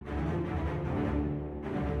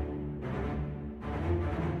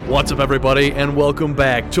What's up, everybody, and welcome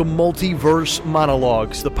back to Multiverse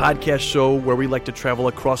Monologues, the podcast show where we like to travel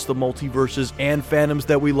across the multiverses and fandoms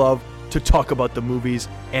that we love to talk about the movies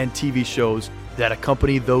and TV shows that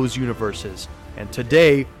accompany those universes. And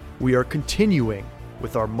today, we are continuing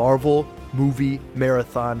with our Marvel movie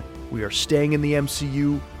marathon. We are staying in the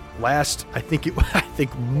MCU. I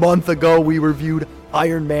think month ago, we reviewed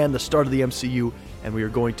Iron Man, the start of the MCU, and we are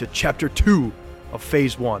going to Chapter 2 of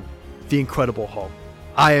Phase 1, The Incredible Hulk.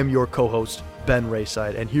 I am your co-host, Ben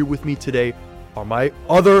Rayside, and here with me today are my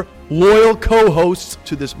other loyal co-hosts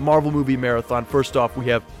to this Marvel movie marathon. First off, we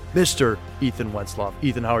have Mr. Ethan Wentzloff.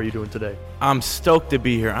 Ethan, how are you doing today? I'm stoked to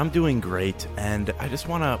be here. I'm doing great, and I just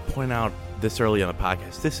want to point out this early on the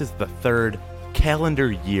podcast, this is the third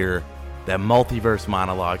calendar year that Multiverse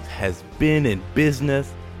Monologues has been in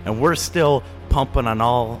business, and we're still pumping on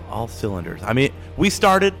all cylinders. I mean, we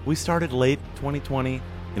started late 2020.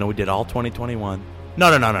 We did all 2021.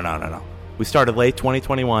 No. We started late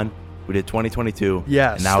 2021. We did 2022.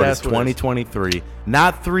 Yes. And now it is 2023.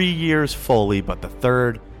 Not 3 years fully, but the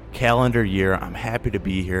third calendar year. I'm happy to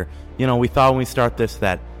be here. We thought when we start this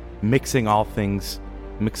that mixing all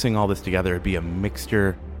this together would be a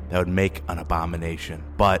mixture that would make an abomination.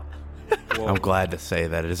 But I'm glad to say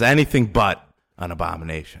that it is anything but an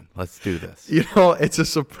abomination. Let's do this. It's a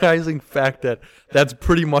surprising fact that that's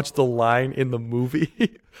pretty much the line in the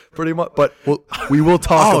movie. Pretty much. But we will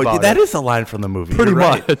talk about it. That is a line from the movie. Pretty You're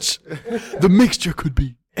much. The mixture could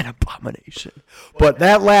be an abomination. But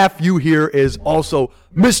that laugh you hear is also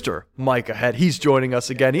Mr. Micah Head. He's joining us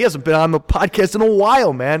again. He hasn't been on the podcast in a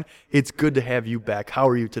while, man. It's good to have you back. How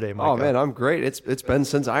are you today, Micah? Oh, man, I'm great. It's been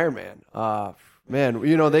since Iron Man.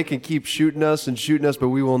 Man, they can keep shooting us, but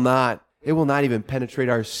we will not. It will not even penetrate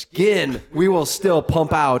our skin. We will still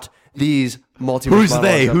pump out these multiverse Who's monologues.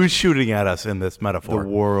 they? Who's shooting at us in this metaphor? The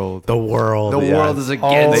world. The world. The world is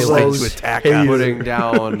against They like us. to attack us. Putting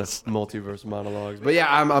down multiverse monologues. But yeah,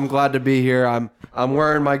 I'm glad to be here. I'm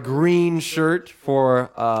wearing my green shirt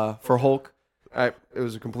for Hulk. It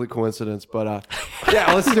was a complete coincidence, but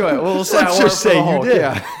yeah, let's do it. Let's just say you did.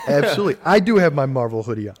 Yeah. Absolutely. I do have my Marvel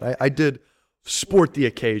hoodie on. I did sport the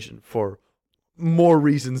occasion for more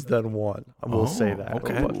reasons than one. I will say that.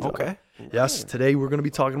 Okay. Okay. Yes, today we're going to be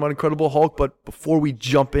talking about Incredible Hulk, but before we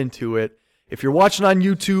jump into it, if you're watching on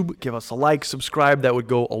YouTube, give us a like, subscribe. That would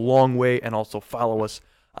go a long way, and also follow us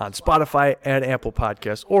on Spotify and Apple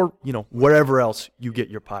Podcasts, or, wherever else you get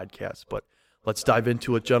your podcasts. But let's dive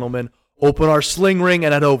into it, gentlemen. Open our sling ring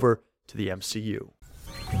and head over to the MCU.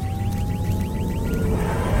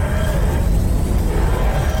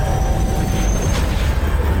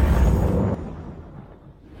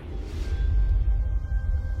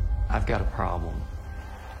 I've got a problem.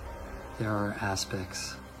 There are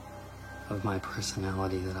aspects of my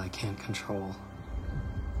personality that I can't control.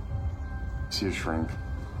 See a shrink?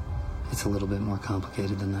 It's a little bit more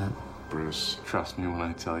complicated than that. Bruce, trust me when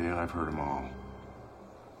I tell you, I've heard them all.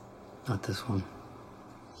 Not this one.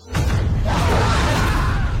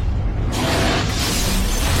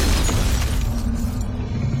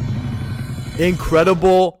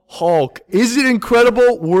 Incredible Hulk. Is it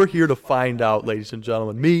incredible? We're here to find out, ladies and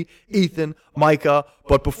gentlemen. Me, Ethan, Micah.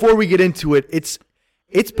 But before we get into it, it's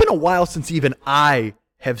been a while since even I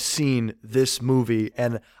have seen this movie,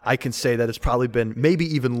 and I can say that it's probably been maybe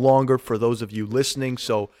even longer for those of you listening.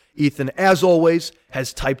 So Ethan, as always,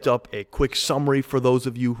 has typed up a quick summary for those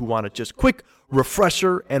of you who want a just quick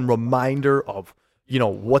refresher and reminder of,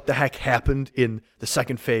 what the heck happened in the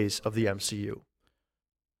second phase of the MCU.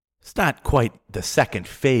 It's not quite the second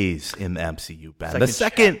phase in the MCU, Ben. Second The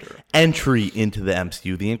second chapter. entry into the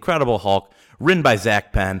MCU, The Incredible Hulk, written by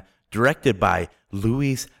Zach Penn, directed by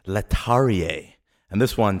Louis Leterrier. And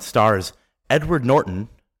this one stars Edward Norton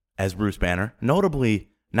as Bruce Banner, notably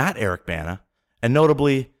not Eric Bana, and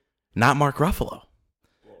notably not Mark Ruffalo.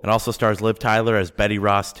 It also stars Liv Tyler as Betty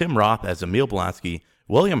Ross, Tim Roth as Emil Blonsky,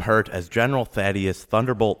 William Hurt as General Thaddeus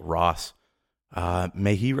Thunderbolt Ross,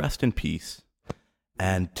 may he rest in peace,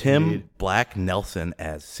 and Tim Black Nelson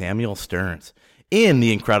as Samuel Stearns. In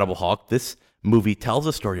The Incredible Hulk, this movie tells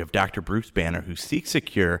a story of Dr. Bruce Banner, who seeks a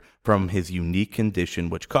cure from his unique condition,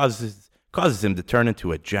 which causes him to turn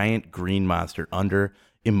into a giant green monster under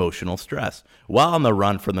emotional stress. While on the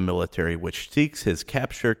run from the military, which seeks his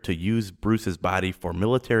capture to use Bruce's body for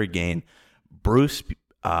military gain, Bruce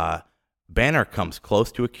Banner comes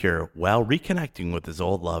close to a cure while reconnecting with his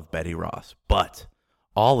old love, Betty Ross. But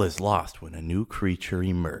all is lost when a new creature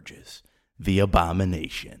emerges, the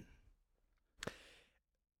Abomination.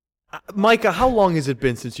 Micah, how long has it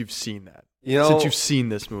been since you've seen that? You know, since you've seen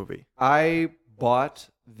this movie? I bought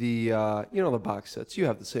the the box sets. You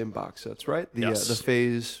have the same box sets, right? The Yes. the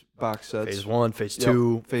Phase box sets. Phase 1, Phase Yep.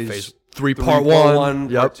 2, Phase Phase 3, 3, Part 1.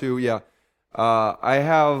 Part 2. Yeah. I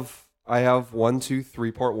have 1, 2,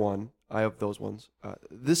 3, Part 1. I have those ones.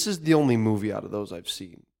 This is the only movie out of those I've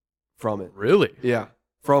seen from it. Really? Yeah.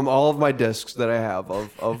 From all of my discs that I have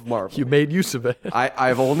of Marvel. You made use of it.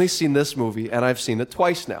 I've only seen this movie, and I've seen it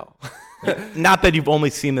twice now. Not that you've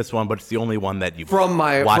only seen this one, but it's the only one that you've From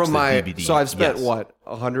my watched the DVD. So I've spent Yes. what,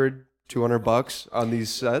 $100, $200 on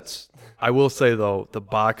these sets? I will say though, the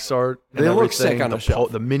box art, and They look sick everything, on the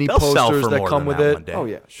shelf. the mini They'll sell posters for that more come than with that it. one day. Oh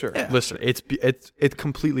yeah, sure. Listen, it's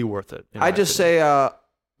completely worth it. in I my just opinion. say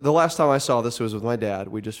the last time I saw this was with my dad.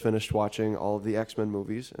 We just finished watching all of the X-Men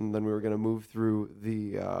movies, and then we were going to move through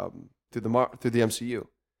the MCU.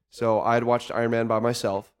 So I had watched Iron Man by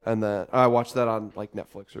myself, and then I watched that on like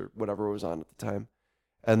Netflix or whatever it was on at the time.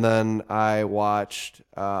 And then I watched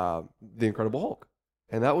The Incredible Hulk,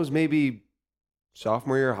 and that was maybe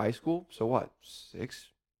sophomore year of high school. So what?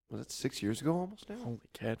 6 years ago almost now? Holy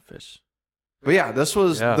catfish. But yeah, this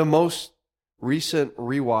was Yeah. the most recent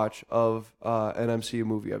rewatch of an MCU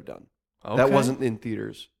movie I've done. Okay. That wasn't in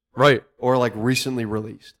theaters right. or like recently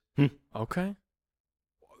released. Okay.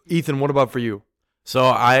 Ethan, what about for you? So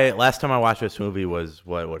last time I watched this movie was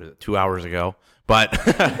what is it, 2 hours ago? But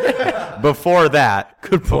before that,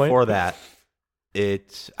 Good point. Before that,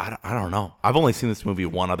 I don't know. I've only seen this movie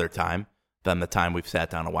one other time than the time we've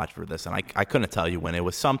sat down to watch for this, and I couldn't tell you when. It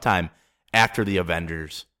was sometime after the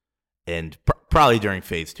Avengers, and probably during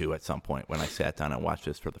Phase 2 at some point when I sat down and watched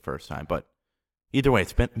this for the first time. But either way,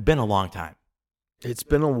 it's been a long time. It's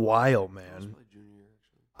been a while, man.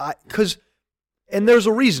 And there's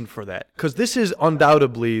a reason for that. Because this is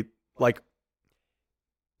undoubtedly, like,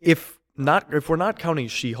 if we're not counting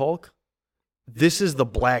She-Hulk, this is the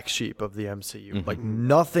black sheep of the MCU. Mm-hmm. Like,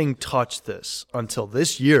 nothing touched this until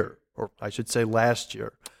this year, or I should say last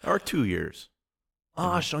year. Or 2 years.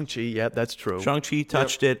 Shang-Chi, yeah, that's true. Shang-Chi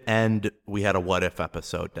touched it, and we had a What If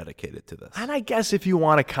episode dedicated to this. And I guess if you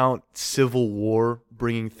want to count Civil War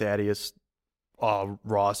bringing Thaddeus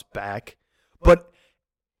Ross back, but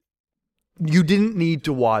you didn't need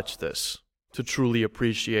to watch this to truly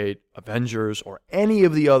appreciate Avengers or any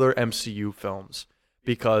of the other MCU films,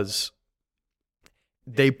 because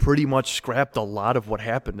they pretty much scrapped a lot of what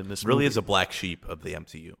happened in this Really movie. is a black sheep of the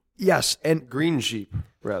MCU. Yes, and Green sheep,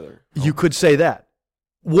 rather. you could say that.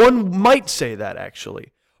 One might say that,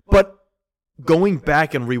 actually. But going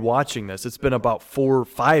back and rewatching this, it's been about 4 or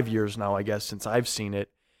 5 years now, I guess, since I've seen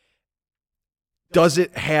it. Does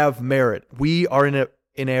it have merit? We are in an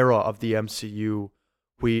era of the MCU.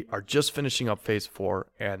 We are just finishing up Phase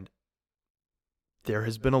 4, and there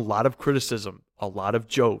has been a lot of criticism, a lot of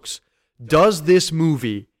jokes. Does this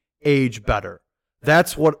movie age better?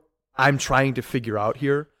 That's what I'm trying to figure out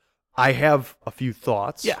here. I have a few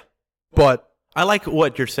thoughts. Yeah. But I like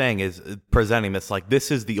what you're saying is presenting this like this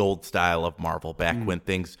is the old style of Marvel back when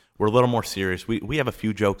things were a little more serious. We have a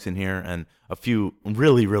few jokes in here and a few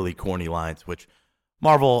really, really corny lines, which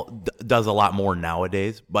Marvel does a lot more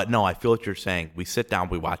nowadays. But no, I feel what you're saying. We sit down,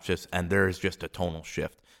 we watch this, and there is just a tonal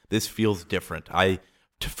shift. This feels different.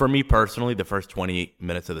 For me personally, the first 28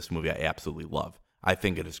 minutes of this movie I absolutely love. I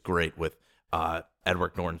think it is great with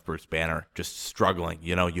Edward Norton's Bruce Banner just struggling.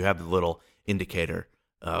 You know, you have the little indicator.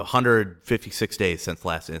 156 days since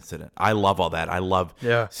last incident. I love all that. I love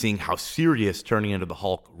seeing how serious turning into the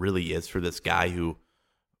Hulk really is for this guy who,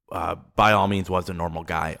 by all means, was a normal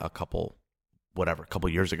guy a couple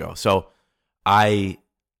years ago. So I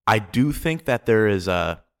do think that there is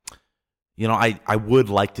I would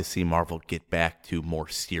like to see Marvel get back to more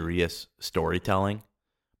serious storytelling,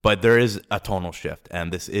 but there is a tonal shift.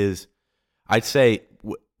 And this is, I'd say,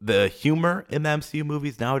 the humor in the MCU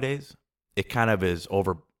movies nowadays, it kind of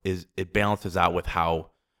it balances out with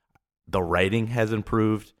how the writing has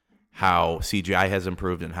improved, how CGI has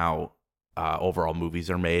improved, and how overall movies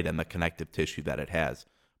are made and the connective tissue that it has.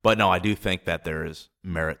 But no, I do think that there is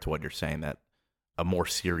merit to what you're saying, that a more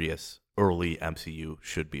serious early MCU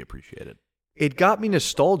should be appreciated. it got me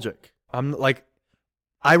nostalgic.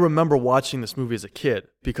 I remember watching this movie as a kid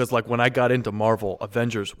because when I got into Marvel,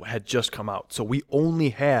 Avengers had just come out. So we only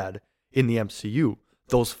had in the MCU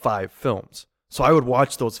those 5 films. So I would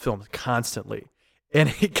watch those films constantly.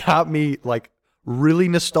 And it got me really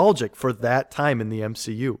nostalgic for that time in the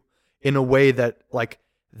MCU in a way that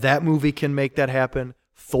that movie can make that happen,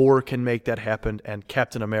 Thor can make that happen, and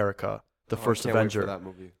Captain America, the first Avenger,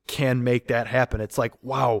 can make that happen. It's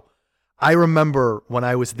wow. I remember when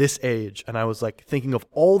I was this age and I was thinking of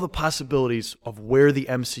all the possibilities of where the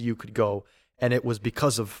MCU could go, and it was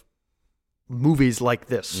because of movies like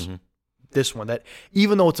this. Mm-hmm. this one. That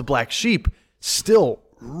even though it's a black sheep, still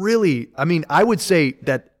really, I mean, I would say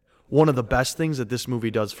that one of the best things that this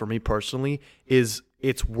movie does for me personally is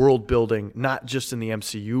its world building, not just in the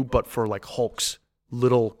MCU, but for like Hulk's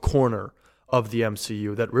little corner of the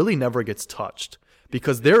MCU that really never gets touched,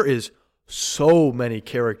 because there is so many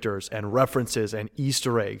characters and references and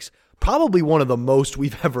Easter eggs, probably one of the most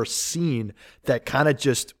we've ever seen, that kind of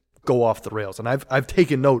just go off the rails. And I've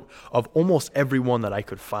taken note of almost every one that I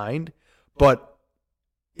could find, but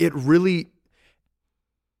it really,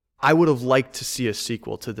 I would have liked to see a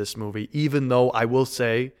sequel to this movie, even though I will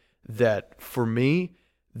say that for me,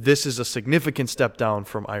 this is a significant step down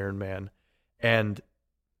from Iron Man. And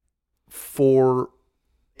for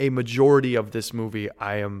a majority of this movie,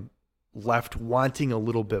 I am left wanting a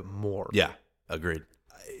little bit more. Yeah, agreed.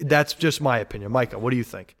 That's just my opinion. Micah, what do you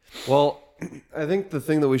think? Well, I think the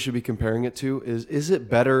thing that we should be comparing it to is it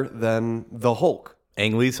better than the Hulk?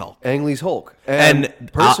 Ang Lee's Hulk. Ang Lee's Hulk. And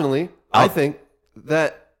personally, I think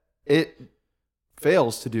that it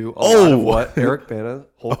fails to do a lot of what Eric Bana's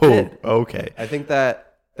Hulk did. Okay. I think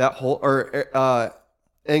that Hulk, or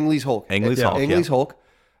Ang Lee's Hulk. Ang Lee's Hulk, Ang Lee's Hulk.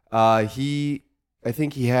 I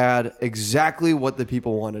think he had exactly what the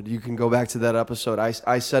people wanted. You can go back to that episode.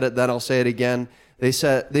 I said it then, I'll say it again. They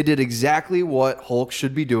said they did exactly what Hulk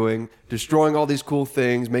should be doing, destroying all these cool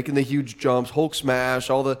things, making the huge jumps, Hulk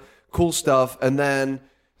smash, all the cool stuff. And then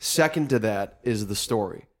second to that is the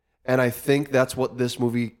story. And I think that's what this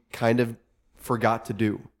movie kind of forgot to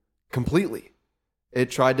do completely.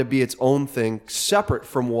 It tried to be its own thing, separate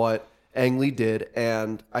from what Ang Lee did.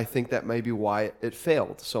 And I think that may be why it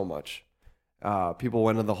failed so much. People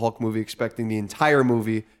went into the Hulk movie expecting the entire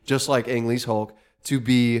movie, just like Ang Lee's Hulk, to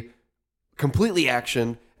be completely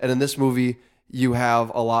action. And in this movie, you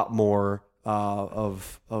have a lot more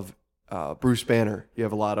of Bruce Banner. You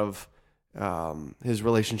have a lot of his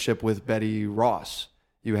relationship with Betty Ross.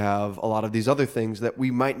 You have a lot of these other things that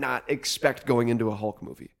we might not expect going into a Hulk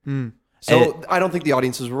movie. So I don't think the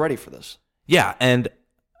audiences were ready for this. Yeah, and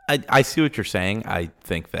I see what you're saying. I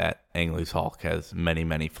think that Ang Lee's Hulk has many,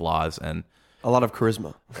 many flaws, and a lot of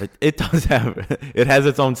charisma. It does have, it has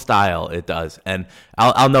its own style. It does. And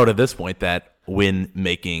I'll note at this point that when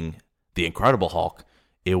making The Incredible Hulk,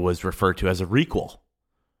 it was referred to as a requel,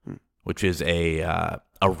 which is a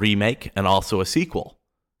remake and also a sequel.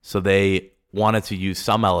 So they wanted to use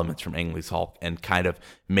some elements from Ang Lee's Hulk and kind of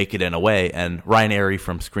make it in a way. And Ryan Arey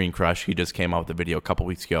from Screen Crush, he just came out with a video a couple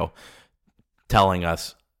weeks ago telling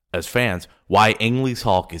us as fans why Ang Lee's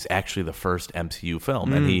Hulk is actually the first MCU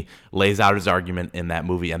film. And he lays out his argument in that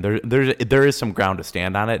movie. And there is some ground to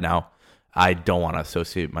stand on it. Now, I don't want to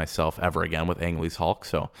associate myself ever again with Ang Lee's Hulk.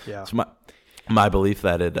 So it's my belief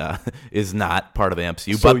that it is not part of the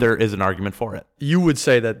MCU, so but there is an argument for it. You would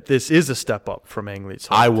say that this is a step up from Ang Lee's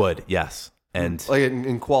Hulk? I would, yes. And like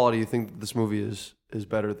in quality, you think this movie is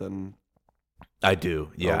better than... I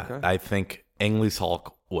do, yeah. Okay. I think Ang Lee's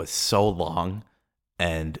Hulk was so long,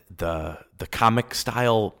 and the comic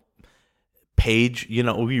style page, you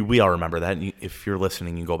know, we all remember that. And if you're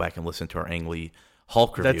listening, you can go back and listen to our Ang Lee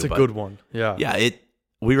Hulk review. That's a good one, yeah. Yeah,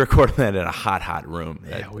 we recorded that in a hot room.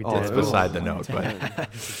 Yeah, we did. It's beside the note. But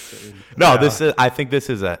no, I think this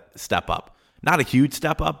is a step up. Not a huge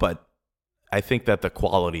step up, but I think that the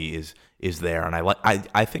quality is there, and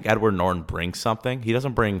I think Edward Norton brings something. He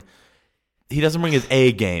doesn't bring his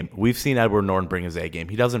A game. We've seen Edward Norton bring his A game.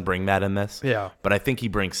 He doesn't bring that in this. Yeah. But I think he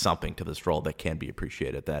brings something to this role that can be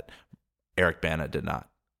appreciated that Eric Bana did not.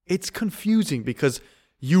 It's confusing because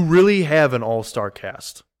you really have an all-star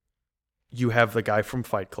cast. You have the guy from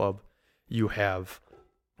Fight Club. You have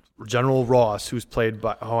General Ross, who's played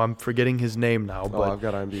by, I'm forgetting his name now, but I've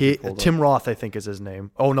got IMDb Tim Roth, I think, is his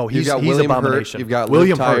name. Oh no, he's William Abomination. Hurt, you've got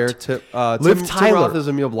William Liv Hurt. Liv Tyler. Tim Roth is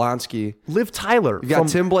Emil Blonsky. Liv Tyler. You got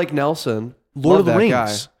Tim Blake Nelson, Lord of the Rings.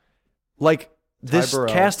 Guy. Like this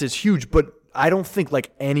cast is huge, but I don't think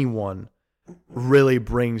like anyone really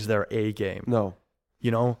brings their A game. No. You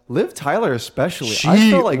know, Liv Tyler especially. I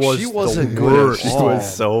felt like she wasn't good. She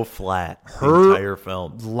was so flat. Her entire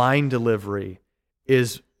film line delivery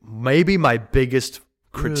is maybe my biggest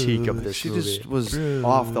critique of this movie. She just was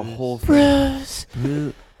off the whole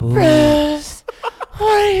thing. Bruce, what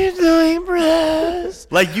are you doing, Bruce?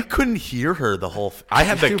 Like you couldn't hear her the whole. I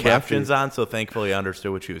had the captions on, so thankfully I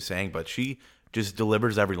understood what she was saying. But she just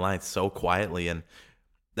delivers every line so quietly, and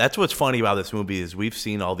that's what's funny about this movie is we've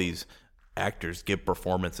seen all these actors give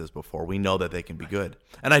performances before. We know that they can be good.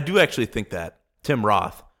 And I do actually think that Tim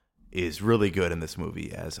Roth is really good in this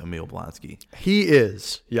movie as Emil Blonsky. He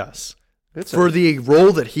is, yes. The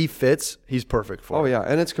role that he fits, he's perfect for. Oh, yeah.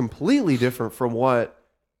 And it's completely different from what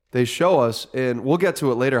they show us, and we'll get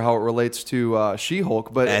to it later how it relates to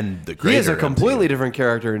She-Hulk, but And the he is a greater completely MCU. different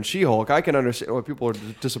character in She-Hulk. I can understand why people are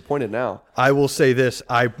disappointed now. I will say this: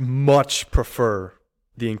 I much prefer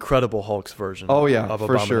the Incredible Hulk's version. Oh, yeah, of for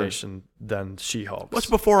sure. Abomination than She-Hulk's. What's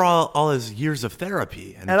before all his years of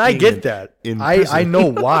therapy? And I being get that. in I prison. know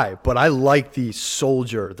why, but I like the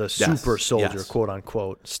soldier, the Yes, super soldier, yes. quote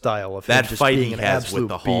unquote, style of that him just fight being he an has absolute with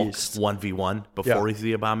the Hulk beast. 1v1 before he's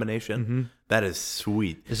the Abomination. That is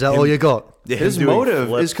sweet. Is that all you got? Yeah, him His doing motive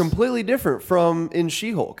flips. is completely different from in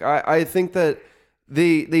She-Hulk. I think that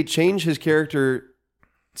they change his character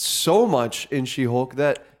so much in She-Hulk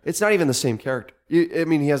that it's not even the same character. I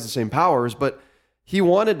mean, he has the same powers, but he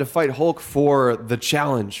wanted to fight Hulk for the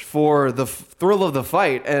challenge, for the thrill of the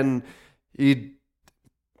fight, and he...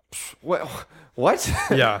 What?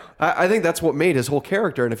 Yeah. I think that's what made his whole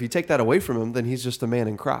character, and if you take that away from him, then he's just a man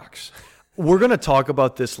in Crocs. We're going to talk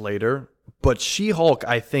about this later, but She-Hulk,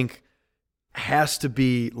 I think, has to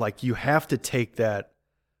be, like, you have to take that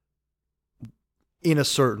in a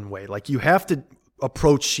certain way. Like, you have to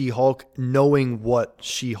approach She-Hulk knowing what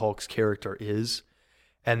She-Hulk's character is.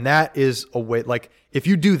 And that is a way, like, if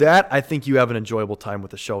you do that, I think you have an enjoyable time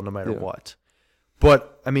with the show no matter what.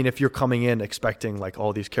 But, I mean, if you're coming in expecting, like,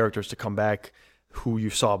 all these characters to come back who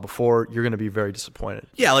you saw before, you're going to be very disappointed.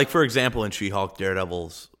 Yeah, like for example, in She-Hulk,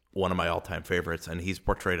 Daredevil's one of my all-time favorites, and he's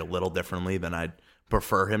portrayed a little differently than I'd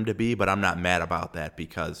prefer him to be, but I'm not mad about that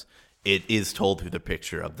because it is told through the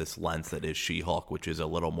picture of this lens that is She-Hulk, which is a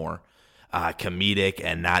little more comedic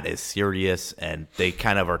and not as serious, and they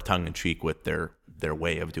kind of are tongue-in-cheek with their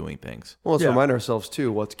way of doing things. Well, let's Yeah. remind ourselves,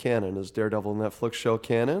 too, what's canon. Is Daredevil Netflix show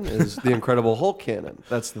canon? Is The Incredible Hulk canon?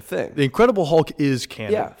 That's the thing. The Incredible Hulk is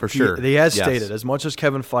canon. Yeah, for sure. He has Yes. stated, as much as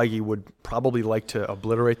Kevin Feige would probably like to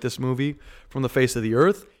obliterate this movie from the face of the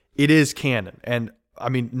earth, it is canon. And, I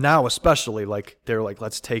mean, now especially, like, they're like,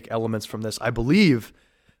 let's take elements from this. I believe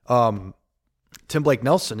Tim Blake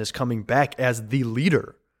Nelson is coming back as the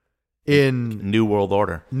leader in New World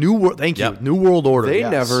Order. New World. Thank you. Yep. New World Order. They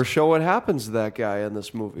yes. never show what happens to that guy in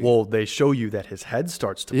this movie. Well, they show you that his head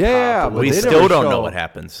starts to Yeah, pop. but We they still never don't show- know what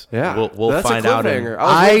happens. Yeah, We'll that's find a out. cliffhanger. In, I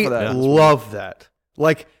was I waiting for that. love that.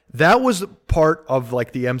 Like, that was part of,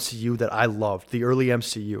 like, the MCU that I loved, the early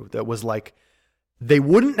MCU, that was like, they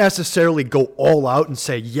wouldn't necessarily go all out and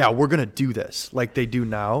say, yeah, we're going to do this like they do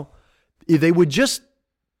now. They would just,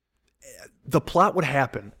 the plot would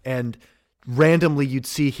happen, and randomly you'd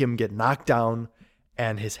see him get knocked down,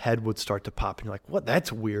 and his head would start to pop, and you're like, what?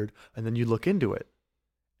 That's weird. And then you look into it,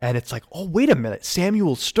 and it's like, oh, wait a minute.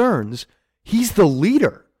 Samuel Stearns, he's the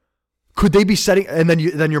leader. Could they be setting? And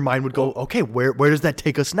then your mind would go, okay, where does that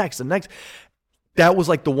take us next? And next, that was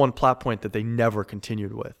like the one plot point that they never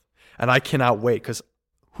continued with. And I cannot wait, because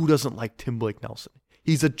who doesn't like Tim Blake Nelson?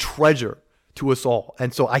 He's a treasure to us all.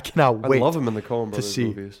 And so I cannot I wait. love him in the Coen Brothers see.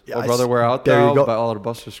 movies. Yeah, Oh, Brother, We're Out there you Thou go. by all the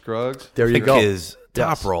Buster Scruggs. There I you think go. his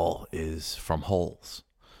top Yes. role is from Holes.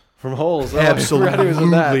 From Holes. Oh, I forgot he was in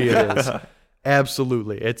that. Absolutely it is.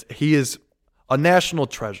 Absolutely. He is a national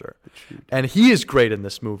treasure. And he is great in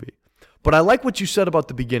this movie. But I like what you said about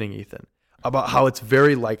the beginning, Ethan, about how it's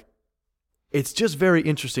very like, it's just very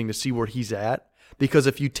interesting to see where he's at. Because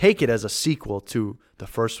if you take it as a sequel to the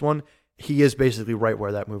first one, he is basically right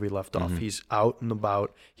where that movie left off. He's out and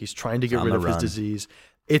about. He's trying to get On rid the of his run. disease.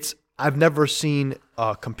 I've never seen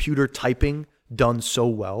computer typing done so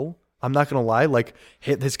well. I'm not going to lie. Like,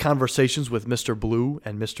 his conversations with Mr. Blue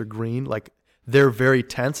and Mr. Green, like, they're very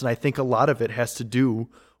tense. And I think a lot of it has to do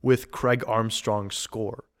with Craig Armstrong's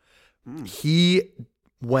score. He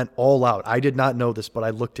went all out. I did not know this, but I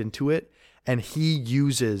looked into it. And he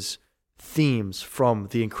uses themes from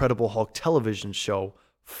the Incredible Hulk television show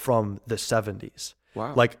from the 70s.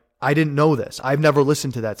 Wow. Like, I didn't know this. I've never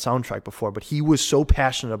listened to that soundtrack before, but he was so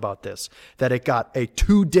passionate about this that it got a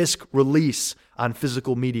 2-disc release on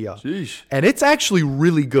physical media. Sheesh. And it's actually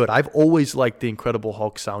really good. I've always liked the Incredible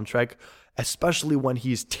Hulk soundtrack, especially when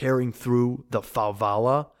he's tearing through the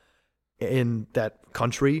favela in that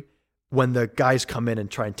country when the guys come in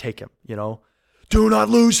and try and take him, you know? Do not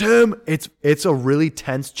lose him. It's a really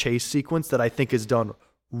tense chase sequence that I think is done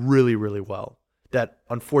really, really well. That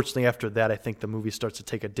unfortunately after that, I think the movie starts to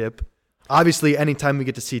take a dip. Obviously, anytime we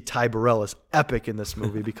get to see Ty Burrell is epic in this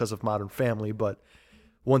movie because of Modern Family, but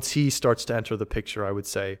once he starts to enter the picture, I would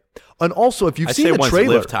say. And also, if you've I'd seen say the once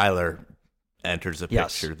trailer, Liv Tyler enters the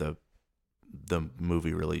Yes. picture, the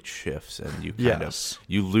movie really shifts, and you Yes.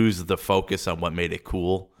 you lose the focus on what made it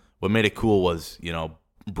cool. What made it cool was,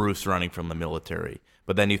 Bruce running from the military.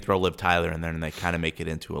 But then you throw Liv Tyler in there, and they kind of make it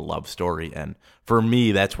into a love story. And for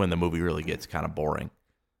me, that's when the movie really gets kind of boring.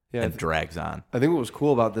 and drags on. I think what was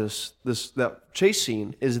cool about that chase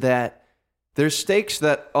scene is that there's stakes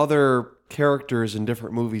that other characters in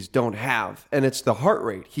different movies don't have, and it's the heart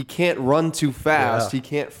rate. He can't run too fast. He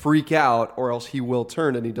can't freak out, or else he will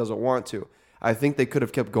turn, and he doesn't want to. I think they could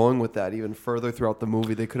have kept going with that even further throughout the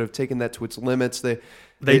movie. They could have taken that to its limits. They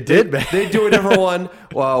did, man. They do a different one,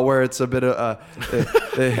 where it's a bit of.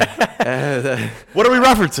 What are we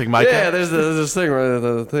referencing, Mike? Yeah, there's this thing where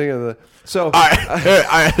the thing of the. So, all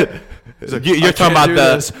right. So you're talking about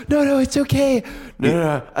this. No, it's okay.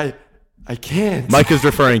 No, I can't. Mike is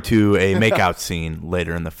referring to a makeout scene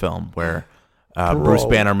later in the film where Bruce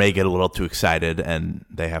Banner may get a little too excited and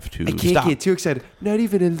they have to I can't get too excited. Not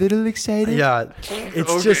even a little excited? Yeah.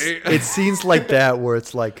 It's just, it's scenes like that where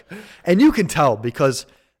it's like, and you can tell because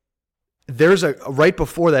there's right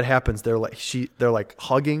before that happens, they're like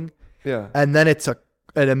hugging. Yeah. And then it's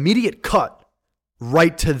an immediate cut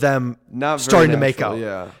right to them starting to make out.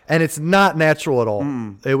 Yeah. And it's not natural at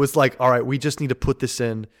all. It was like, all right, we just need to put this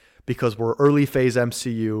in because we're early phase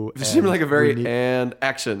MCU. It seemed like a very and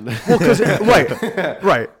action. Well, because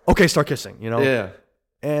right. Okay, start kissing. Yeah.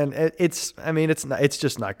 And it's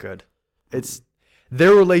just not good.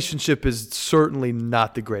 Their relationship is certainly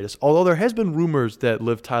not the greatest. Although there has been rumors that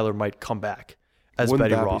Liv Tyler might come back as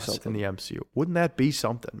Betty Ross in the MCU. Wouldn't that be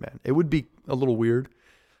something, man? It would be a little weird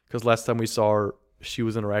because last time we saw her, she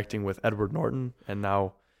was interacting with Edward Norton, and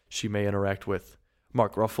now she may interact with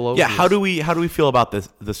Mark Ruffalo. Yeah, how do we feel about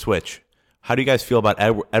the switch? How do you guys feel about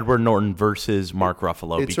Edward Norton versus Mark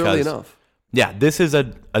Ruffalo? It's early enough. Yeah, this is a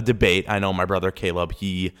debate. I know my brother Caleb,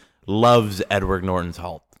 he loves Edward Norton's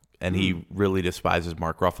Hulk, and he really despises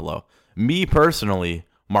Mark Ruffalo. Me personally,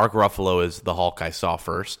 Mark Ruffalo is the Hulk I saw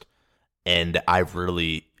first, and I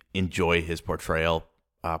really enjoy his portrayal,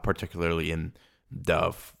 particularly in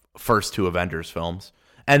the first two Avengers films.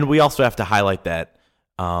 And we also have to highlight that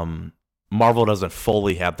Marvel doesn't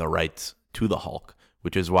fully have the rights to the Hulk,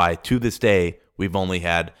 which is why to this day we've only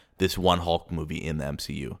had this one Hulk movie in the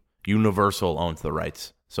MCU. Universal owns the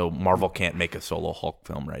rights, so Marvel can't make a solo Hulk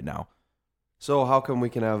film right now. So how come we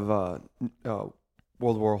can have World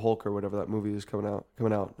War Hulk or whatever that movie is coming out?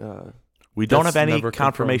 We don't have any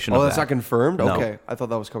confirmation of that. Oh, that's not confirmed? No. Okay. I thought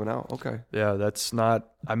that was coming out. Okay. Yeah, that's not.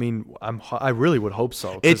 I mean, I really would hope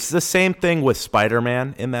so. It's the same thing with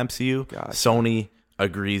Spider-Man in the MCU. Gotcha. Sony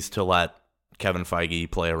agrees to let Kevin Feige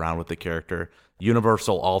play around with the character.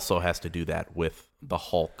 Universal also has to do that with the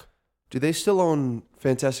Hulk. Do they still own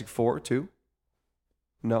Fantastic Four too?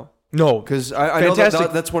 No. Because I know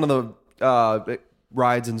that's one of the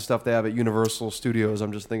rides and stuff they have at Universal Studios.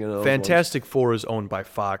 I'm just thinking of those Fantastic Four is owned by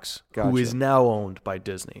Fox, who Gotcha. is now owned by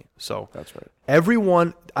Disney. So That's right.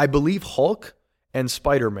 everyone, I believe Hulk and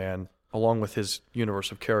Spider-Man, along with his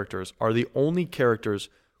universe of characters, are the only characters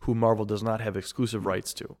who Marvel does not have exclusive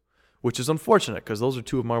rights to, which is unfortunate because those are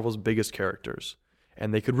two of Marvel's biggest characters,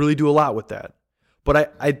 and they could really do a lot with that.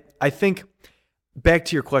 But I think, back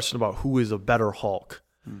to your question about who is a better Hulk,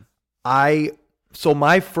 so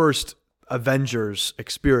my first Avengers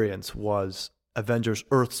experience was Avengers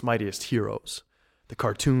Earth's Mightiest Heroes, the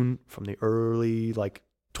cartoon from the early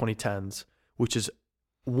 2010s, which is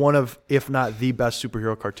one of, if not the best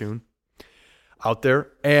superhero cartoon out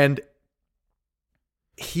there. And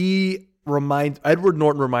Edward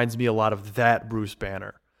Norton reminds me a lot of that Bruce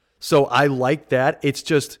Banner. So I like that. It's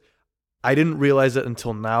just, I didn't realize it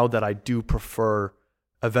until now that I do prefer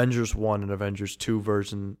Avengers 1 and Avengers 2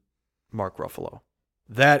 version Mark Ruffalo.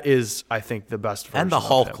 That is, I think, the best version. And the of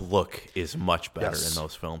Hulk him. look is much better in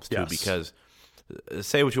those films, too, Yes. because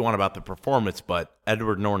say what you want about the performance, but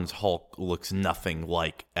Edward Norton's Hulk looks nothing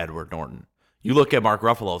like Edward Norton. You look at Mark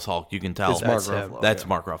Ruffalo's Hulk, you can tell It's Mark Ruffalo, that's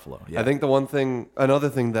Mark Ruffalo. Yeah. I think another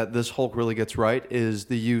thing that this Hulk really gets right is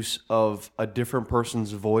the use of a different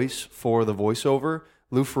person's voice for the voiceover.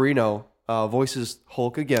 Lou Ferrigno voices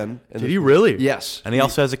Hulk again. Did he really? Yes. And he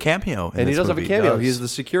also has a cameo. And he does have a cameo. He's the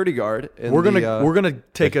security guard. We're gonna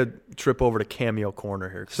take a trip over to Cameo Corner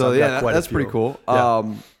here. So yeah, that's pretty cool.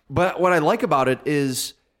 Yeah. But what I like about it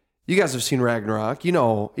is, you guys have seen Ragnarok. You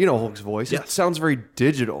know Hulk's voice. Yes. It sounds very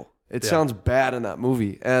digital. It sounds bad in that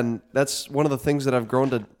movie, and that's one of the things that I've grown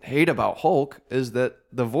to hate about Hulk is that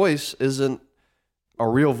the voice isn't a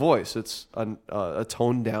real voice. It's a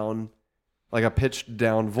toned down, like a pitched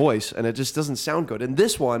down voice, and it just doesn't sound good. And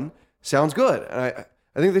this one sounds good, and I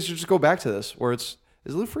think they should just go back to this. Where is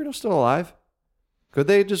Lou Ferrigno still alive? Could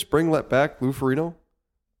they just bring back Lou Ferrigno?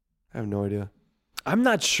 I have no idea. I'm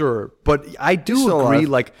not sure, but I do still agree.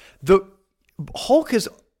 alive. The Hulk has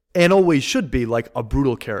and always should be, like a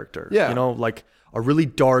brutal character. Yeah. You know, like a really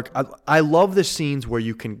dark. I love the scenes where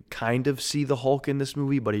you can kind of see the Hulk in this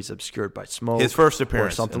movie, but he's obscured by smoke. His first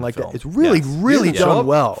appearance or something in like the film. that. It's really, Yes. really He doesn't show done up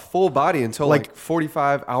well. full body until like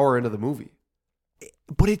 45 hour into the movie.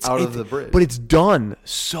 But it's out of the bridge. But it's done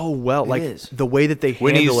so well. Like is. the way that they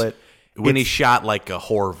When handle it. When he's it's- shot like a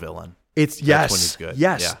horror villain. It's That's when he's good.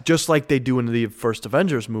 Yes, Yeah. just like they do in the first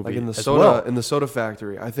Avengers movie, Like in the as soda well. in the soda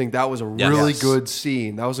factory. I think that was a Yes. really Yes. good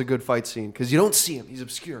scene. That was a good fight scene because you don't see him. He's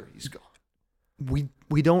obscure. He's gone.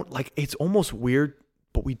 We don't like. It's almost weird,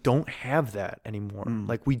 but we don't have that anymore.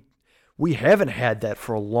 Like we haven't had that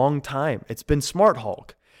for a long time. It's been Smart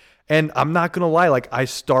Hulk, and I'm not gonna lie. Like I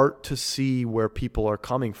start to see where people are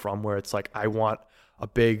coming from, where it's like I want a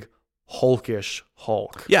big Hulkish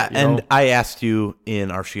Hulk. Yeah, you and know? I asked you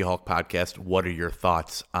in our She-Hulk podcast, what are your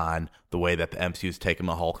thoughts on the way that the MCU's taken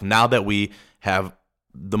the Hulk? Now that we have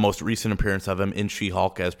the most recent appearance of him in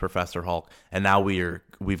She-Hulk as Professor Hulk, and now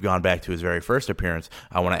we've gone back to his very first appearance,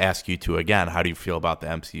 I want to ask you two again, how do you feel about the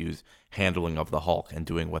MCU's handling of the Hulk and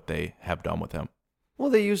doing what they have done with him? Well,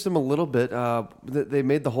 they used him a little bit. They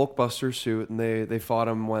made the Hulkbuster suit and they fought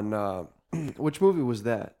him when. Which movie was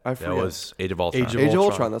that? I forget. That was Age of Ultron. Age of Age of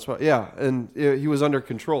Ultron. Ultron. That's what. Yeah, and he was under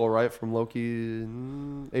control, right, from Loki.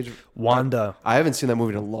 Wanda. I haven't seen that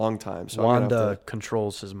movie in a long time. So I'm gonna have Wanda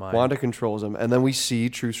controls his mind. Wanda controls him, and then we see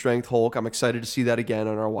True Strength Hulk. I'm excited to see that again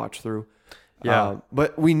on our watch through. Yeah.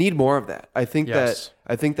 But we need more of that. I think Yes.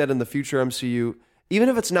 that in the future MCU, even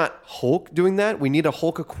if it's not Hulk doing that, we need a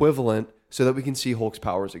Hulk equivalent so that we can see Hulk's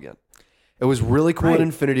powers again. It was really cool in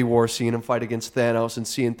Infinity War seeing him fight against Thanos and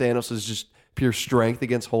seeing Thanos as just pure strength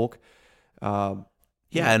against Hulk.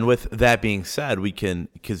 Yeah, and with that being said, we can,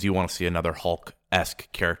 because you want to see another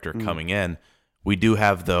Hulk-esque character coming in, we do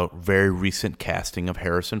have the very recent casting of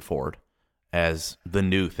Harrison Ford as the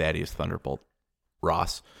new Thaddeus Thunderbolt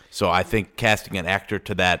Ross. So I think casting an actor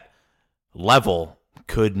to that level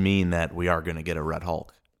could mean that we are going to get a Red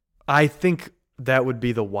Hulk. I think that would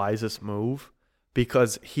be the wisest move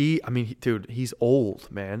because dude, he's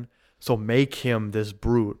old, man. So make him this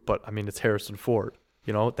brute, but I mean, it's Harrison Ford.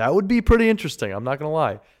 You know, that would be pretty interesting. I'm not going to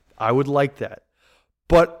lie. I would like that.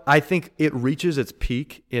 But I think it reaches its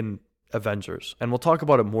peak in Avengers, and we'll talk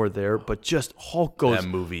about it more there, but just Hulk goes That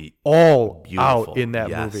movie, all beautiful. out in that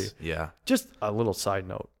Yes, movie. Yeah. Just a little side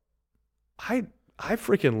note. I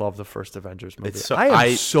freaking love the first Avengers movie. It's so- I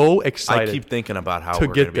am so excited. I keep thinking about how to we're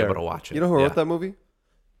going get to be able there. to watch it. You know who Yeah. wrote that movie?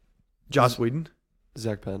 Joss Whedon?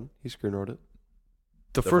 Zach Penn. He screenwrote it.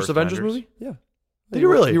 The first first Avengers Avengers? movie? Yeah. Did he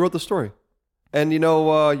really? He wrote the story. And you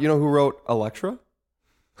know who wrote Elektra?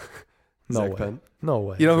 No Zach way. Penn. No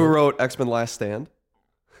way. You know who wrote X-Men Last Stand?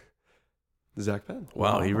 Zach Penn.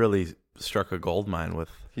 Wow, he really struck a gold mine with...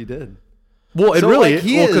 He did. Well, it So, really like,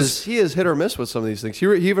 he well, 'cause is hit or miss with some of these things. He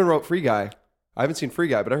even wrote Free Guy. I haven't seen Free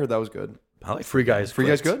Guy, but I heard that was good. I like Free Guy is Free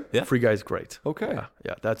great. Guy's good? Yeah. Free Guy's great. Okay.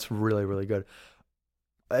 Yeah, that's really, really good.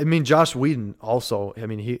 I mean, Joss Whedon also, I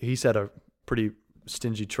mean, he's had a pretty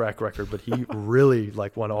stingy track record, but he really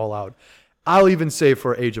like went all out. I'll even say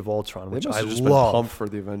for Age of Ultron, They which must I have just been love. pumped for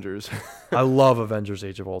the Avengers. I love Avengers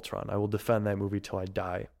Age of Ultron. I will defend that movie till I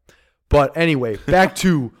die. But anyway, back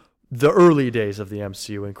to the early days of the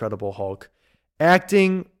MCU, Incredible Hulk.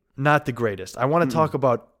 Acting, not the greatest. I want to talk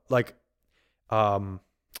about like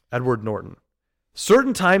Edward Norton.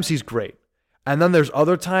 Certain times he's great. And then there's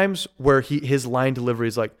other times where his line delivery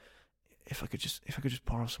is like, if I could just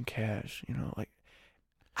borrow some cash, you know, like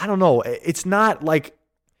I don't know. It's not like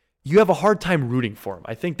you have a hard time rooting for him.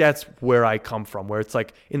 I think that's where I come from, where it's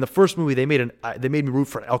like in the first movie they made me root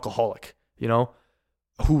for an alcoholic, you know,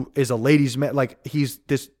 who is a ladies' man, like he's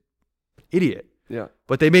this idiot. Yeah.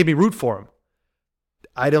 But they made me root for him.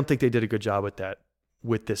 I don't think they did a good job with that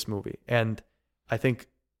with this movie. And I think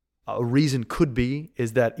a reason could be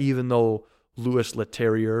is that even though Louis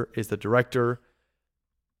Leterrier is the director,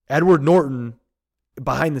 Edward Norton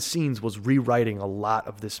behind the scenes was rewriting a lot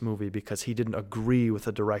of this movie because he didn't agree with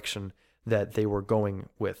the direction that they were going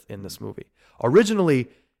with in this movie. Originally,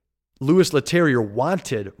 Louis Leterrier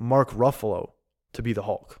wanted Mark Ruffalo to be the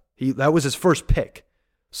Hulk. That was his first pick.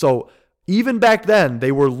 So even back then,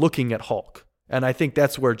 they were looking at Hulk. And I think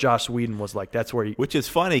that's where Joss Whedon was like, that's where he... Which is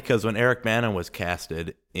funny because when Eric Bana was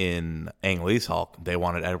casted in Ang Lee's Hulk, they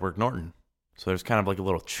wanted Edward Norton. So there's kind of like a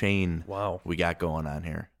little chain we got going on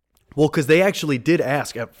here. Well, because they actually did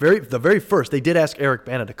ask, the very first, they did ask Eric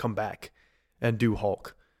Bana to come back and do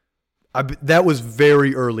Hulk. That was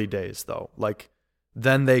very early days, though. Like,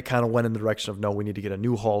 then they kind of went in the direction of, no, we need to get a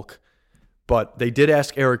new Hulk. But they did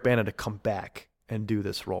ask Eric Bana to come back and do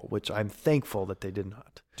this role, which I'm thankful that they did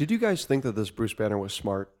not. Did you guys think that this Bruce Banner was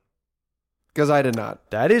smart? Because I did not.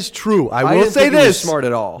 That is true. I will didn't say think he was this. smart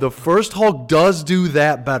at all. The first Hulk does do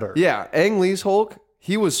that better. Yeah, Ang Lee's Hulk,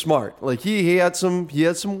 he was smart. Like he had some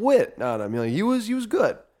wit on him. Like, he was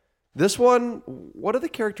good. This one, what are the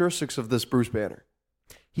characteristics of this Bruce Banner?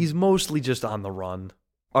 He's mostly just on the run.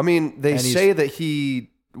 I mean, they say that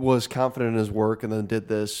he was confident in his work and then did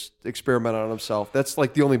this experiment on himself. That's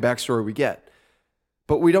like the only backstory we get.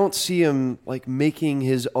 But we don't see him like making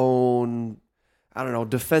his own, I don't know,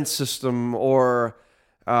 defense system or,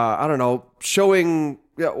 I don't know, showing,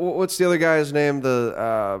 what's the other guy's name?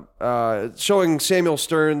 Showing Samuel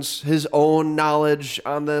Stearns his own knowledge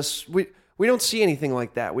on this. We don't see anything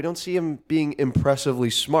like that. We don't see him being impressively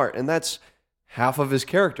smart. And that's half of his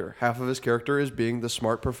character. Half of his character is being the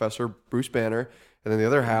smart Professor Bruce Banner. And then the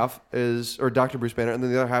other half is, or Dr. Bruce Banner. And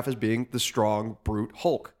then the other half is being the strong, brute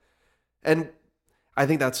Hulk. And I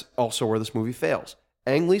think that's also where this movie fails.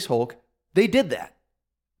 Ang Lee's Hulk, they did that.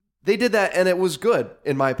 They did that, and it was good,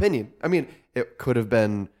 in my opinion. I mean, it could have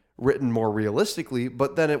been written more realistically,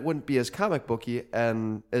 but then it wouldn't be as comic booky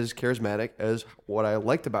and as charismatic as what I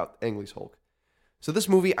liked about Ang Lee's Hulk. So this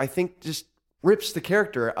movie, I think, just rips the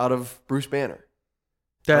character out of Bruce Banner.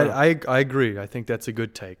 I agree. I think that's a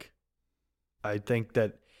good take. I think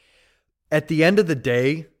that at the end of the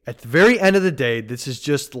day, at the very end of the day, this is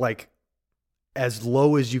just like as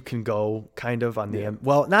low as you can go, kind of on the end.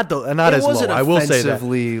 Well, not as low. I will say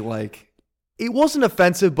that. It wasn't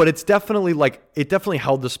offensive, but it's definitely it definitely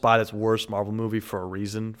held the spot as worst Marvel movie for a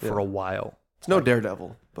reason for a while. It's no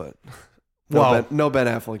Daredevil, but no Ben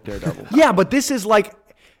Affleck Daredevil. Yeah, but this is like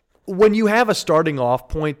when you have a starting off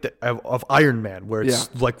point of Iron Man, where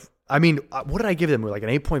it's like, I mean, what did I give them? Like an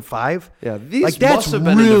 8.5? Yeah, these must have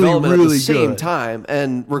been in development at the same time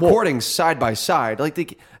and recording side by side. Like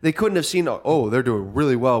they couldn't have seen, oh, they're doing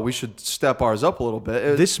really well. We should step ours up a little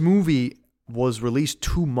bit. This movie was released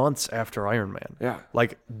 2 months after Iron Man. Yeah.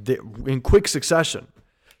 Like in quick succession.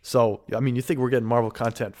 So, I mean, you think we're getting Marvel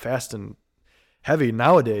content fast and heavy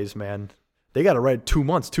nowadays, man. They got to write 2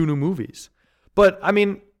 months, 2 new movies. But, I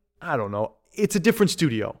mean, I don't know. It's a different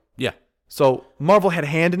studio. Yeah. So Marvel had a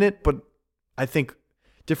hand in it, but I think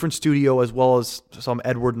different studio as well as some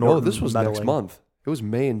Edward Norton. Oh, this was meddling. next month. It was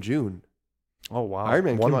May and June. Oh, wow. Iron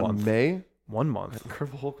Man came out in May. 1 month.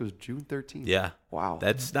 Incredible Hulk was June 13th. Yeah. Wow.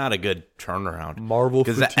 That's not a good turnaround. Marvel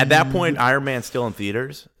Because at that point, Iron Man's still in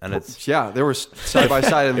theaters. And it's they were side by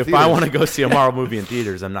side in the if theaters. I want to go see a Marvel movie in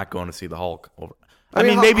theaters, I'm not going to see the Hulk. I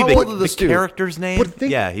mean, how- maybe how old did the this dude? character's name.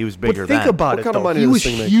 He was bigger But think then. about What it, kind of though. money He did was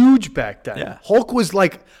this thing make? huge back then. Yeah. Hulk was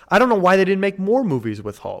like, I don't know why they didn't make more movies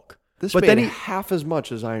with Hulk. This but made then he, half as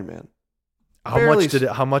much as Iron Man. how barely much did it?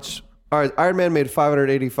 How much? All right, Iron Man made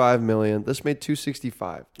 $585 million. This made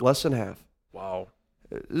 $265, less than half. Wow,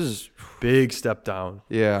 This is big step down.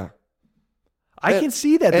 I can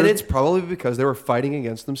see that, and it's probably because they were fighting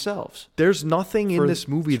against themselves. there's nothing in for this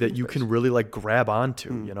movie that you can really like grab onto.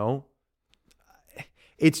 Hmm. You know,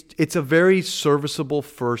 it's a very serviceable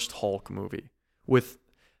first Hulk movie.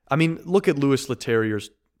 I mean, look at Louis Leterrier's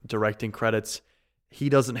directing credits. He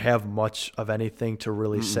doesn't have much of anything to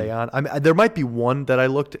really say on. I mean, there might be one that I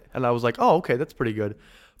looked and I was like, oh, okay, that's pretty good.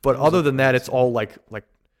 But other than that, it's all like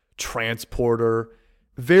Transporter,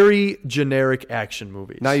 very generic action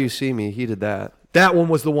movies. Now You See Me, he did that. That one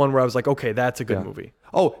was the one where I was like, okay, that's a good movie.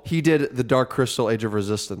 Oh, he did The Dark Crystal Age of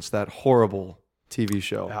Resistance, that horrible TV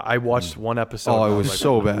show. I watched one episode. Oh, and it I was like,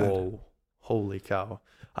 so bad. Whoa, holy cow!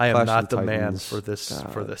 I am Clash not of the the man Titans. for this.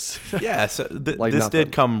 For this. Yeah, so Like this nothing.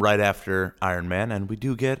 did come right after Iron Man, and we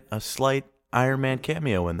do get a slight Iron Man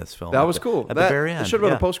cameo in this film. That was cool. At the very end. It should have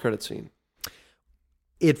been yeah. a post-credit scene.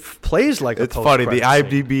 It plays like It's a funny. The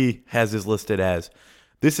post-credit scene. IMDb has this listed as,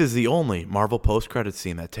 this is the only Marvel post-credit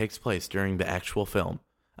scene that takes place during the actual film.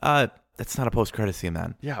 That's not a post-credit scene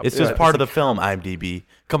then. Yeah, It's yeah, just part of it's the film, IMDb.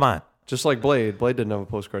 Come on. Just like Blade. Blade didn't have a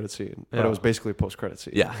post-credit scene, but Yeah. it was basically a post-credit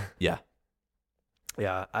scene. Yeah, yeah.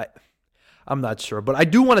 Yeah, I'm not sure, but I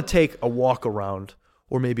do want to take a walk around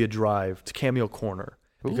or maybe a drive to Cameo Corner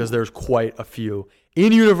because there's quite a few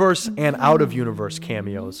in-universe and out-of-universe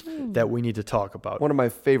cameos that we need to talk about. One of my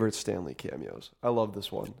favorite Stanley cameos. I love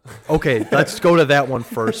this one. Okay, let's go to that one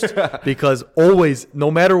first because always, no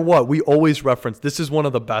matter what, we always reference this is one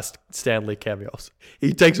of the best Stanley cameos.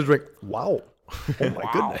 He takes a drink. Wow. Oh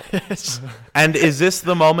my goodness. And is this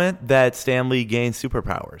the moment that Stan Lee gains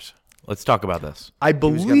superpowers? Let's talk about this. I He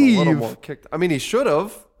was getting a little believe more kicked. I mean, he should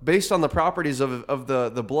have, based on the properties of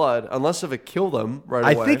the blood, unless if it killed him right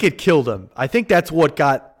I away. think it killed him. I think that's what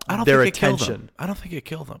got I don't their think it killed attention. him. I don't think it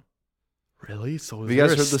killed him. Really? So Have you guys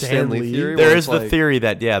heard the Stan Lee theory? There where is it's the like- theory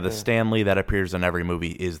that, the Stan Lee that appears in every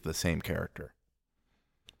movie is the same character.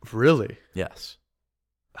 Really? Yes.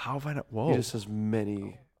 How have I not? Whoa. He just has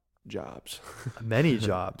many jobs. Many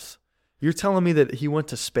jobs. You're telling me that he went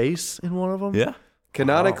to space in one of them? Yeah.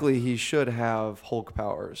 Canonically, he should have Hulk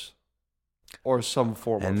powers or some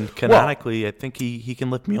form of And it. canonically, I think he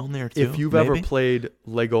can lift Mjolnir too. If you've maybe? ever played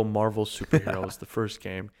Lego Marvel Superheroes, the first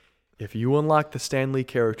game, if you unlock the Stan Lee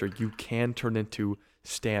character, you can turn into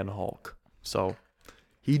Stan Hulk. So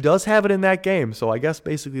he does have it in that game. So I guess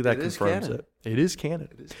basically that It is confirms canon. it. It is canon.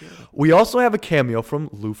 It is canon. We also have a cameo from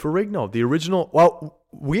Lou Ferrigno, the original. Well,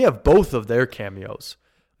 we have both of their cameos.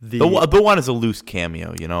 The one is a loose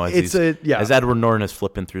cameo, you know. As Edward Norton is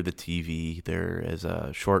flipping through the TV, there is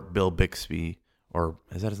a short Bill Bixby, or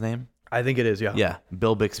is that his name? I think it is, yeah. Yeah,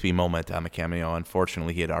 Bill Bixby moment on the cameo.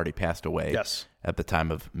 Unfortunately, he had already passed away at the time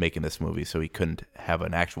of making this movie, so he couldn't have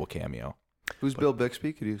an actual cameo. Who's Bill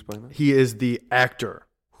Bixby? Could you explain that? He is the actor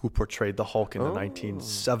who portrayed the Hulk in the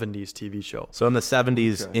 1970s TV show. So in the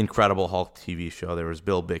 70s Incredible Hulk TV show, there was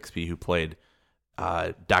Bill Bixby who played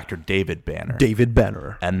Dr. David Banner. David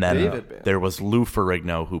Banner. And then there was Lou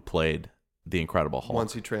Ferrigno who played the Incredible Hulk.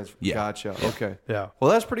 Once he transferred. Yeah. Gotcha. Okay. Yeah.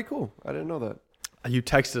 Well, that's pretty cool. I didn't know that. You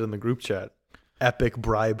texted in the group chat, epic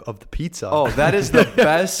bribe of the pizza. Oh, that is the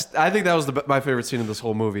best. I think that was my favorite scene in this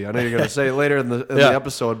whole movie. I know you're going to say it later in the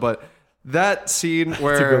episode, but that scene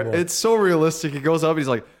where it's so realistic. He goes up and he's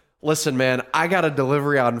like, listen, man, I got a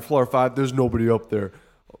delivery on floor 5. There's nobody up there.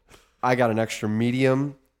 I got an extra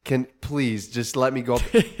medium. Can please just let me go up.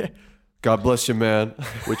 God bless you, man.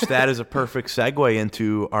 Which that is a perfect segue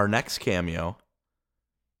into our next cameo.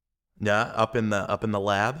 Yeah, up in the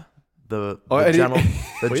lab. The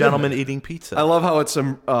gentleman eating pizza. I love how it's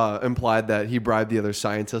implied that he bribed the other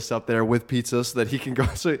scientists up there with pizza so that he can go.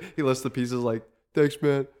 So he lists the pizzas like, thanks,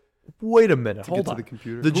 man. Wait a minute. To Hold get to on. the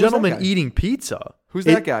computer. The Who's gentleman that guy? eating pizza. Who's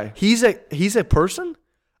that guy? He's a person?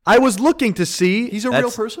 I was looking to see. He's a real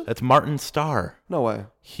person? That's Martin Starr. No way.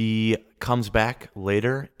 He comes back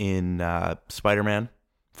later in Spider-Man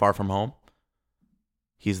Far From Home.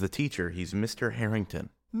 He's the teacher. He's Mr. Harrington.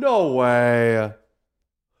 No way.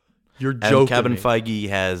 You're And joking. Kevin me. Feige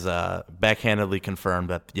has backhandedly confirmed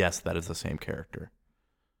that, yes, that is the same character.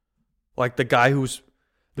 Like the guy who's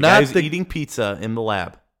The guy who's eating pizza in the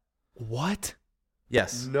lab. What?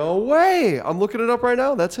 Yes. No way. I'm looking it up right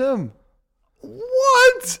now. That's him.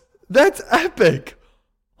 What? That's epic.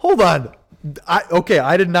 Hold on.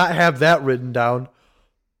 I did not have that written down.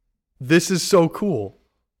 This is so cool.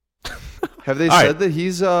 Have they said that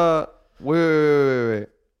he's wait.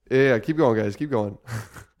 Yeah, keep going, guys. Keep going.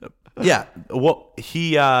 Yeah. Well,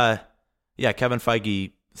 Kevin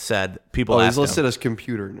Feige said people he's asked him. listed as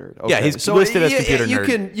computer nerd. Okay. Yeah, he's listed as computer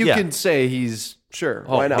nerd. You can say he's sure.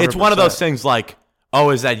 Why not? It's one of those things like, oh,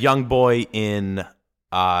 is that young boy in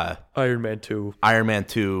Iron Man 2. Iron Man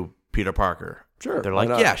 2 Peter Parker? Sure. They're why like,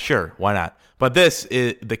 not? yeah, sure, why not? But this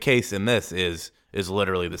is the case in this is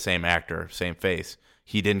literally the same actor, same face.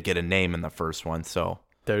 He didn't get a name in the first one, so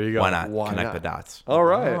There you go. why not Why connect not? the dots? All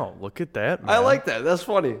right. Wow, look at that, I man. like that. That's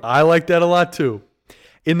funny. I like that a lot too.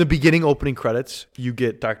 In the beginning opening credits, you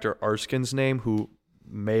get Dr. Erskine's name, who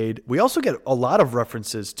made. We also get a lot of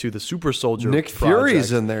references to the Super Soldier. Nick project.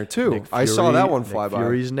 Fury's in there too. Nick I saw Fury, that one Nick fly by.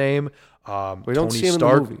 Fury's name. We don't Tony see him in the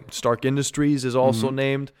Stark. movie. Stark Industries is also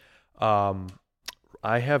named.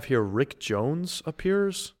 I have here Rick Jones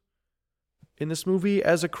appears in this movie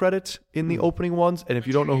as a credit in the opening ones. And if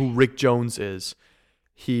you don't know who Rick Jones is,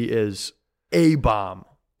 he is A-Bomb,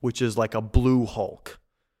 which is like a blue Hulk.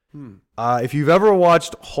 If you've ever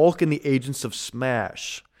watched Hulk and the Agents of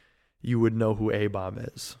Smash, you would know who A-Bomb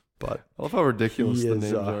is. But I love how ridiculous he the is,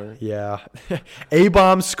 names are. yeah.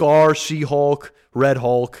 A-Bomb, Scar, She-Hulk, Red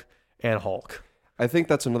Hulk, and Hulk. I think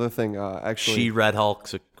that's another thing. Actually, She Red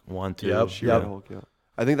Hulk's one too. Yep. She-Red Hulk, yeah.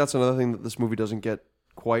 I think that's another thing that this movie doesn't get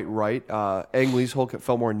quite right. Ang Lee's Hulk, it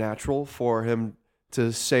felt more natural for him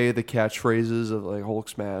to say the catchphrases of like Hulk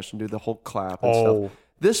smash and do the Hulk clap and stuff.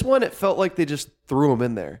 This one, it felt like they just threw him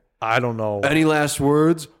in there. I don't know. Any last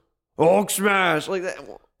words? Hulk smash like that.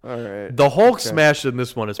 All right. The Hulk smash in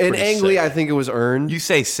this one is And pretty Ang Lee, sick. I think it was earned. You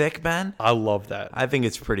say sick, Ben? I love that. I think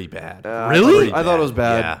it's pretty bad. Really? I thought it was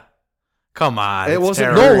bad. Yeah. Come on. It it's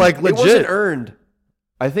wasn't terrible. No, like It legit. wasn't earned.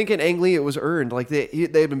 I think in Ang Lee it was earned. Like they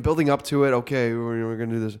had been building up to it. Okay, we're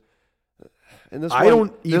gonna do this. And this I one,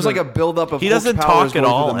 don't there's even- like a buildup of He Hulk's doesn't powers talk at going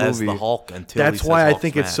through all the as the movie. Hulk until That's he why says I Hulk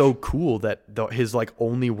think smash. it's so cool that his like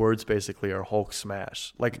only words basically are Hulk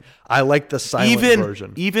smash. Like I like the silent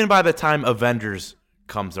version. Even by the time Avengers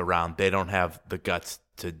comes around, they don't have the guts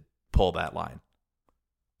to pull that line.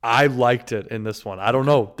 I liked it in this one. I don't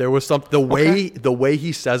know. There was some the way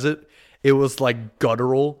he says it. It was like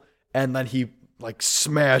guttural, and then he like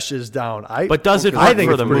smashes down. But does it I work think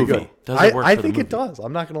for it's the pretty movie? good. Does it work I for the think it movie? does.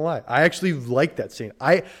 I'm not gonna lie. I actually like that scene.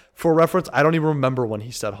 For reference, I don't even remember when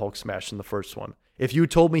he said Hulk smash in the first one. If you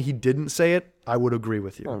told me he didn't say it, I would agree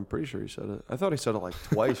with you. Oh, I'm pretty sure he said it. I thought he said it like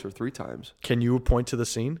twice or 3 times. Can you point to the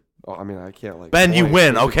scene? Oh, I mean, I can't like. Ben, you point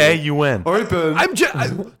win. physically. Okay, you win. All right, Ben.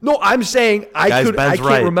 I'm saying I Guys, Ben's can't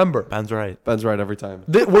right. remember. Ben's right. Ben's right every time.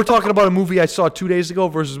 We're talking about a movie I saw 2 days ago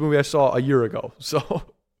versus a movie I saw a year ago. So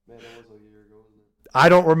I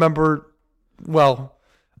don't remember. Well,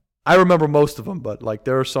 I remember most of them, but like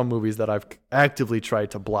there are some movies that I've actively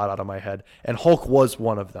tried to blot out of my head, and Hulk was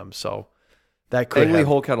one of them. So that could Ang Lee have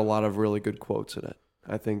Hulk had a lot of really good quotes in it.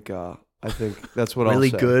 I think that's what I'll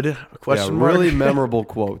really say. good question mark. Really memorable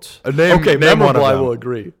quotes. Okay, name memorable. one of I them. will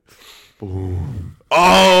agree.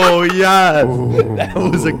 Oh yes. That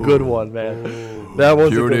was a good one, man. That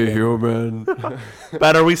was a good one. human.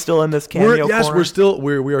 Ben, are we still in this cameo?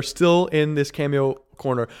 corner? We are still in this cameo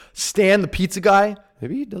corner. Stan, the pizza guy,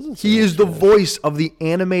 Maybe he doesn't. he is the voice of the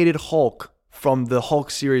animated Hulk from the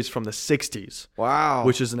Hulk series from the 60s, Wow.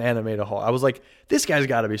 which is an animated Hulk. I was like, this guy's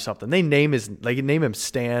got to be something. They name him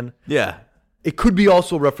Stan. Yeah. It could be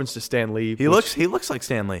also a reference to Stan Lee. He looks like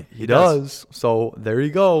Stan Lee. He does. So there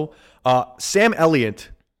you go. Sam Elliott,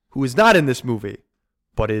 who is not in this movie,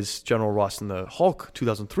 but is General Ross in the Hulk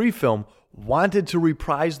 2003 film, wanted to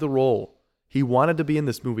reprise the role. He wanted to be in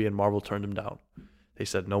this movie, and Marvel turned him down. They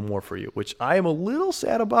said no more for you, which I am a little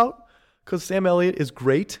sad about because Sam Elliott is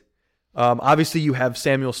great. Obviously, you have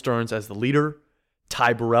Samuel Stearns as the leader.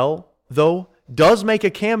 Ty Burrell, though, does make a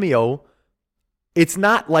cameo. It's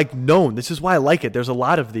not like known. This is why I like it. There's a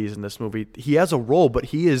lot of these in this movie. He has a role, but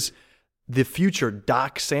he is the future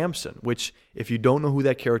Doc Samson, which, if you don't know who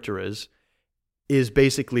that character is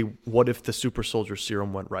basically what if the super soldier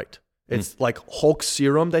serum went right. It's like Hulk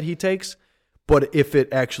serum that he takes, but if it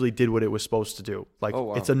actually did what it was supposed to do. Like,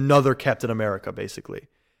 it's another Captain America, basically.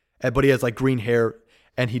 But he has like green hair,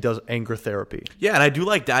 and he does anger therapy. Yeah, and I do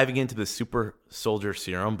like diving into the super soldier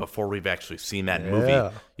serum before we've actually seen that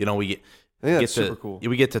movie. You know, we get super cool.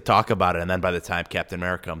 We get to talk about it, and then by the time Captain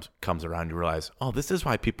America comes around, you realize, oh, this is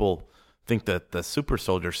why people think that the super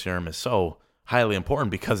soldier serum is so highly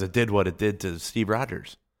important, because it did what it did to Steve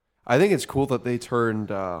Rogers. I think it's cool that they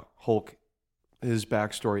turned Hulk, his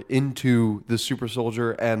backstory, into the super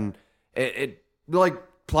soldier, and it like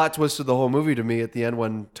plot twisted the whole movie to me at the end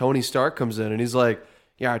when Tony Stark comes in and he's like,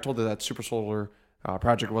 yeah, I told you that super soldier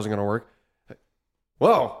project wasn't going to work.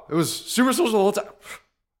 Whoa, it was super soldier the whole time.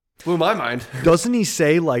 Blew my mind. Doesn't he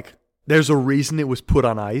say, like, there's a reason it was put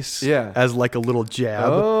on ice? Yeah. As like a little jab.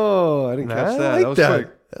 Oh, I didn't catch that. I That was like quick.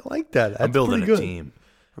 that. I like that. That's I'm building pretty a good. team.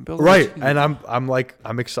 I'm building Right. a team. And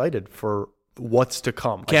I'm excited for what's to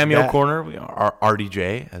come. Like Cameo that- corner,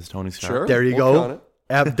 RDJ as Tony Stark. Sure. There you We'll count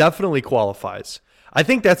go. it. Definitely qualifies. I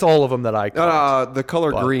think that's all of them that I count. The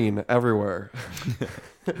color But- green everywhere.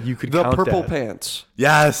 You could The count purple that. pants.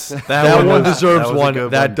 Yes, That one deserves was a one.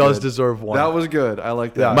 good That does Good. deserve one. That was good. I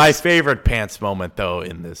like that. My favorite pants moment, though,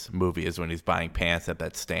 in this movie is when he's buying pants at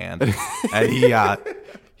that stand, and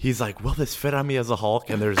he's like, "Will this fit on me as a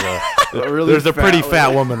Hulk?" And there's a pretty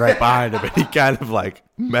fat woman right behind him, and he kind of like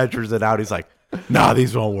measures it out. He's like, "Nah,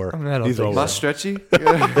 these won't work. I don't These think won't Not work." stretchy.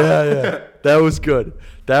 yeah. That was good.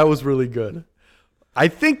 That was really good. I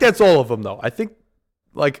think that's all of them, though. I think,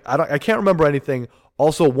 like, I can't remember anything.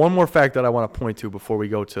 Also, one more fact that I want to point to before we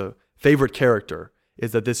go to favorite character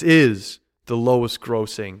is that this is the lowest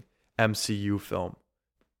grossing MCU film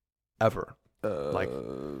ever.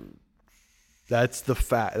 That's the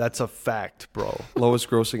fact. That's a fact, bro. Lowest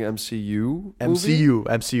grossing MCU movie?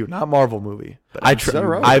 MCU, not Marvel movie. But I Is that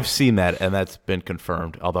right? I've seen that, and that's been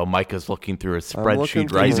confirmed. Although Mike is looking through his I'm looking spreadsheet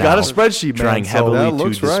through right He's now. He's got a spreadsheet, man. trying so heavily that to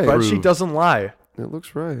looks right. disprove. spreadsheet doesn't lie. It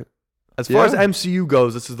looks right. As far as Yeah. MCU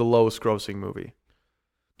goes, this is the lowest grossing movie.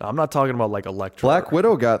 Now, I'm not talking about like Electro. Black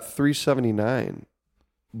Widow got 379,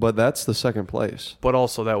 but that's the second place. But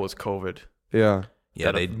also that was COVID. Yeah. Yeah,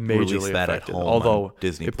 that they majorly released that affected. at home. Although on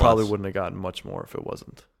Disney it Plus. probably wouldn't have gotten much more if it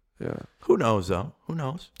wasn't. Yeah. Who knows though? Who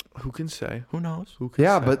knows? Who can say? Who knows? Who can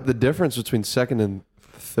Yeah, say? but the difference between second and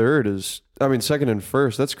third second and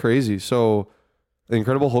first, that's crazy. So The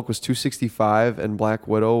Incredible Hulk was 265 and Black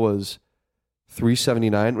Widow was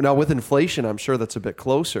 379. Now with inflation, I'm sure that's a bit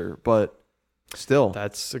closer, but still.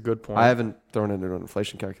 That's a good point. I haven't thrown in an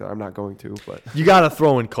inflation calculator. I'm not going to, but You got to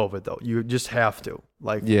throw in COVID though. You just have to.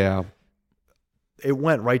 Like, yeah. it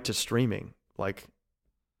went right to streaming. Like,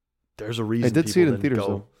 there's a reason. I did see it people in didn't theaters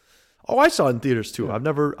go. though. Oh, I saw it in theaters too.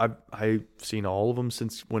 Yeah. I've seen all of them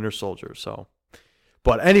since Winter Soldier. So,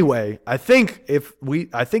 but anyway, I think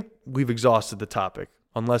we've exhausted the topic.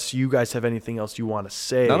 unless you guys have anything else you want to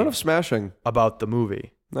say Not enough smashing. about the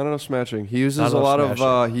movie. Not enough smashing. He uses Not a lot enough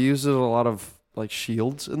of he uses a lot of like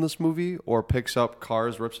shields in this movie, or picks up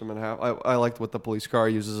cars, rips them in half. I liked what the police car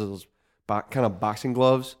uses as kind of boxing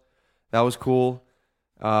gloves. That was cool.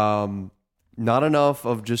 Not enough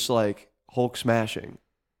of just like Hulk smashing.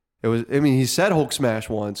 It was. I mean, he said Hulk smash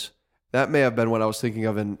once. That may have been what I was thinking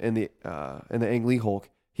of in the Ang Lee Hulk.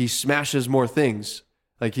 He smashes more things.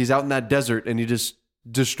 Like he's out in that desert and he just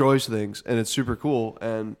destroys things, and it's super cool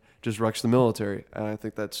and just wrecks the military. And I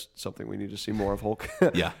think that's something we need to see more of Hulk.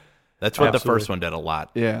 Yeah. That's what the Absolutely. first one did a lot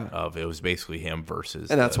Yeah. of. It was basically him versus.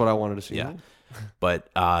 And that's what I wanted to see. Yeah.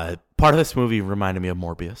 But part of this movie reminded me of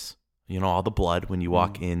Morbius. You know, all the blood when you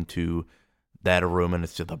walk into that room and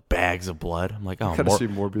it's just the bags of blood. I'm like, oh, Gotta see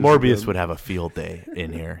Morbius Morbius again. would have a field day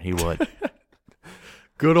in here. He would.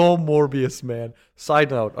 Good old Morbius, man. Side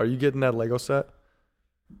note, are you getting that Lego set?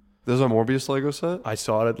 There's a Morbius Lego set? I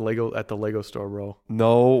saw it at the Lego store, bro.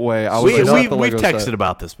 No way. I was We've just at the Lego texted set.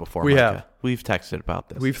 about this before. We Micah. have. We've texted about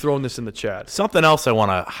this. We've thrown this in the chat. Something else I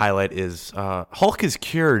want to highlight is Hulk is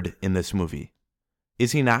cured in this movie.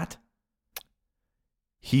 Is he not?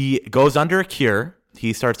 He goes under a cure.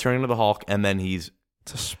 He starts turning into the Hulk, and then he's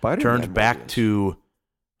It's a Spider-Man turned back Morbius. to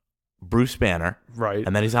Bruce Banner. Right.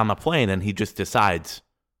 And then he's on the plane, and he just decides,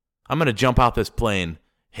 I'm going to jump out this plane,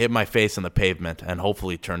 hit my face on the pavement, and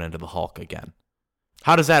hopefully turn into the Hulk again.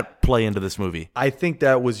 How does that play into this movie? I think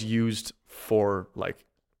that was used for like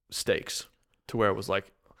stakes, to where it was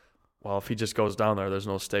like, well, if he just goes down there's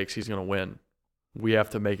no stakes, he's gonna win. We have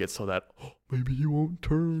to make it so that maybe he won't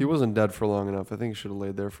turn. He wasn't dead for long enough. I think he should have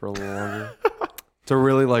laid there for a little longer. To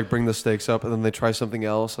really like bring the stakes up, and then they try something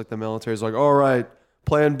else. Like the military's like, all right,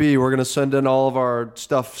 plan B, we're gonna send in all of our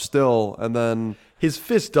stuff still, and then His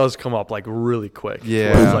fist does come up like really quick.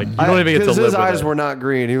 yeah, Where it's like you don't even get to because live his with eyes it. were not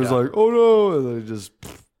green. He was Yeah. like, oh no, and then he just.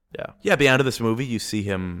 Yeah, at the end of this movie, you see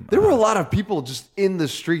him. There were a lot of people just in the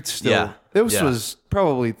streets still. Yeah, This yeah. was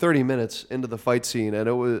probably 30 minutes into the fight scene, and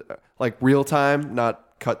it was like real time,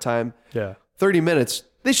 not cut time. Yeah. 30 minutes.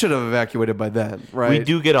 They should have evacuated by then, right? We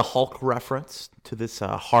do get a Hulk reference to this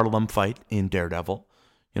Harlem fight in Daredevil.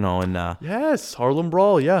 You know, and Yes, Harlem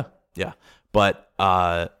Brawl. Yeah. yeah. But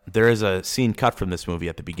there is a scene cut from this movie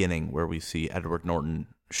at the beginning where we see Edward Norton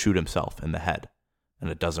shoot himself in the head, and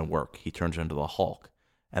it doesn't work. He turns into the Hulk.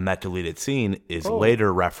 And that deleted scene is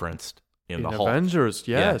later referenced in the Hulk. Avengers.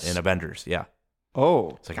 Yes. Yeah, in Avengers, yeah.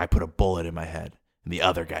 Oh. It's like, I put a bullet in my head, and the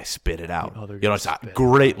other guy spit it out. other You guy know, it's a spit it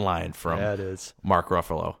great line from Yeah, it is. Mark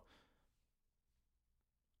Ruffalo.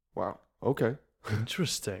 Wow. Okay.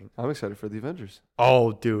 Interesting. I'm excited for the Avengers.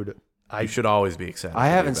 Oh, dude. You should always be excited. I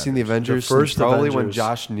haven't seen the Avengers The first since probably when Avengers.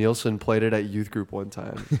 Josh Nielsen played it at youth group one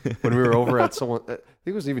time. When we were over at someone, I think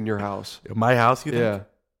it was even your house. My house, you think? Yeah,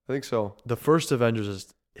 I think so. The first Avengers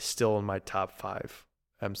is still in my top 5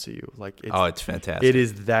 MCU. Like, It's fantastic. it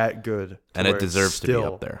is that good, and it deserves to be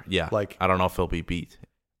up there. Yeah. like- I don't know if it'll be beat.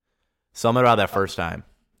 Something about that first time.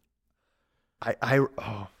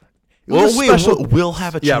 We'll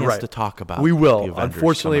have a chance to talk about We the will. Avengers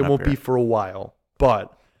Unfortunately, it coming up won't be here. for a while,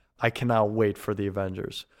 but I cannot wait for the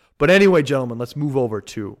Avengers. But anyway, gentlemen, let's move over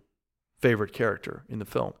to favorite character in the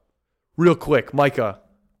film. Real quick, Micah.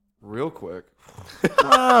 Real quick.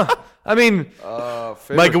 I mean,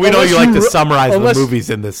 Micah, we know Unless you like you to re- summarize unless- the movies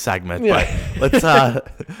in this segment, Yeah. but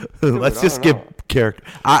let's I just don't give know. character.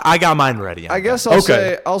 I got mine ready. I guess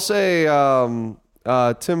Okay. I'll say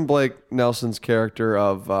Tim Blake Nelson's character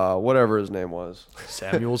of whatever his name was,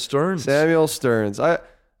 Samuel Stearns. Samuel Stearns. I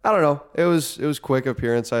don't know. It was quick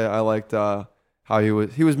appearance. I liked how he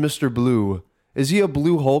was Mr. Blue. Is he a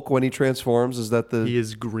blue Hulk when he transforms? Is that the He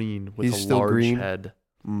is green with He's a still large green? head.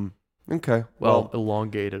 okay? Well,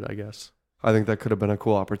 elongated, I guess. I think that could have been a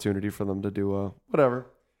cool opportunity for them to do whatever.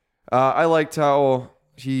 I liked how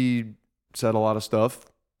he said a lot of stuff,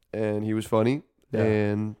 and he was funny, Yeah.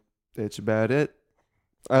 and it's about it.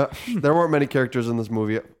 There weren't many characters in this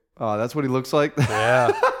movie. That's what he looks like.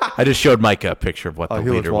 Yeah. I just showed Micah a picture of what the he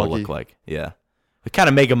looks leader will wonky. look like. Yeah. Kind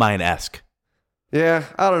of Megamind-esque. Yeah,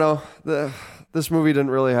 I don't know. This movie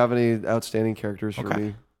didn't really have any outstanding characters for Okay.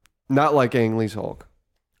 me. Not like Ang Lee's Hulk.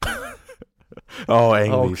 Oh,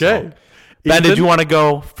 Ang Lee's Okay. Hulk. Ben, did Ethan, you want to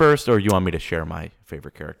go first, or you want me to share my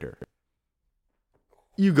favorite character?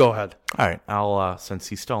 You go ahead. All right, I'll since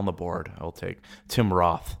he's still on the board, I'll take Tim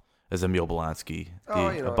Roth as Emil Blonsky,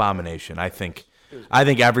 the Abomination. I think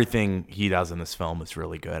everything he does in this film is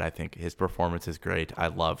really good. I think his performance is great. I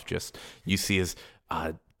love just you see his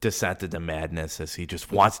descent into madness as he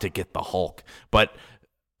just wants to get the Hulk. But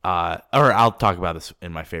or I'll talk about this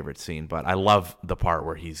in my favorite scene. But I love the part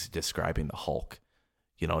where he's describing the Hulk,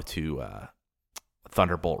 you know, to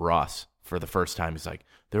Thunderbolt Ross for the first time. He's like,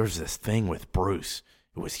 there was this thing with Bruce.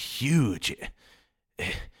 It was huge.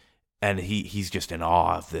 And he's just in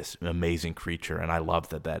awe of this amazing creature. And I love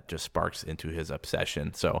that just sparks into his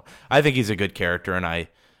obsession. So I think he's a good character. And I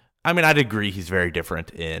mean, I'd agree he's very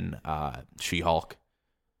different in She-Hulk.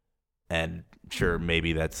 And sure,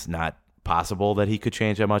 maybe that's not possible that he could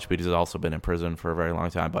change that much, but he's also been in prison for a very long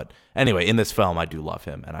time. But anyway, in this film, I do love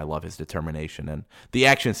him, and I love his determination, and the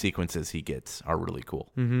action sequences he gets are really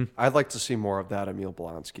cool. Mm-hmm. I'd like to see more of that Emil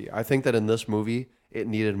Blonsky. I think that in this movie, it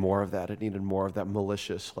needed more of that. It needed more of that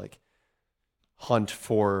malicious, like, hunt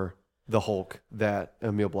for the Hulk that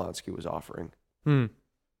Emil Blonsky was offering.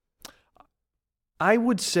 I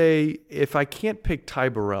would say if I can't pick Ty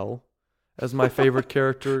Burrell as my favorite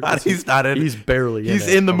character, he's not in. He's barely. He's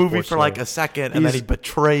in the movie for like a second, and then he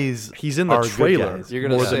betrays. He's in the trailer. You're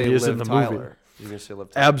gonna say he is Liv in the Tyler. movie. You're gonna say Liv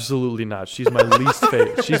Tyler. Absolutely not. She's my least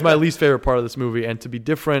favorite. She's my least favorite part of this movie. And to be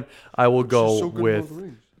different, I will go with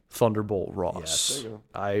Thunderbolt Ross. Yes, there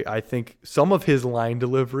you go. I think some of his line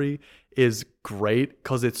delivery is great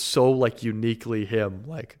because it's so like uniquely him.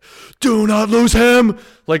 Like, do not lose him.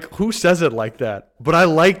 Like, who says it like that? But I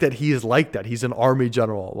like that he is like that. He's an army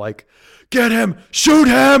general. Like, get him, shoot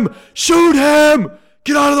him,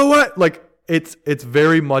 get out of the way. Like, it's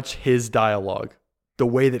very much his dialogue, the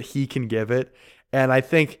way that he can give it. And I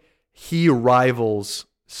think he rivals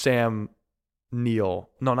Sam Elliott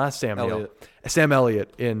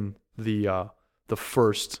in the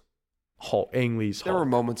first Ang Lee's There were Hulk.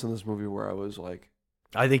 moments in this movie where I was like,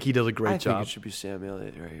 I think he does a I great job. think it should be Sam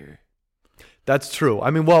Elliott right here. That's true.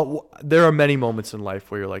 I mean, well, there are many moments in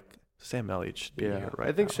life where you're like, Sam Elliott should be here right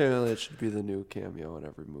I think now. Sam Elliott should be the new cameo in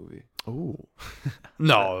every movie. Ooh.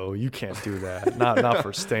 No, you can't do that. Not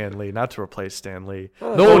for Stan Lee. Not to replace Stan Lee.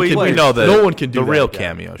 Oh, No one we can. know that no one can do the that real again.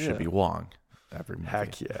 cameo should Yeah. be Wong. Every movie.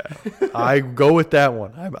 Heck yeah. I go with that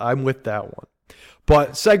one. I'm with that one.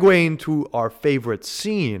 But segueing to our favorite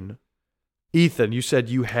scene, Ethan, you said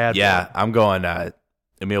you had Yeah, one. I'm going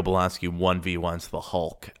Emil Blonsky 1v1's the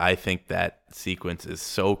Hulk. I think that sequence is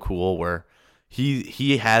so cool where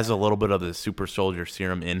he has a little bit of the super soldier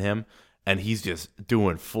serum in him, and he's just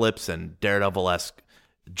doing flips and Daredevil-esque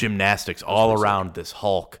gymnastics all around this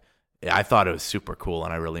Hulk. I thought it was super cool,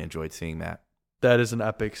 and I really enjoyed seeing that. That is an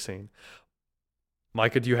epic scene.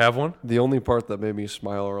 Micah, do you have one? The only part that made me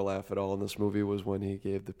smile or laugh at all in this movie was when he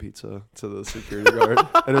gave the pizza to the security guard,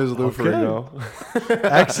 and it was Lou Ferrigno.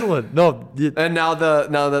 Excellent. No, And now that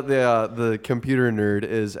the computer nerd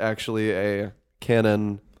is actually a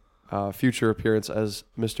canon future appearance as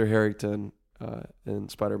Mr. Harrington in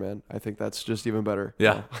Spider-Man, I think that's just even better.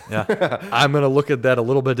 Yeah. I'm going to look at that a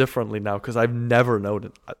little bit differently now because I've never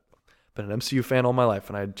noted. I've been an MCU fan all my life,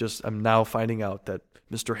 and I'm now finding out that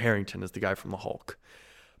Mr. Harrington is the guy from the Hulk.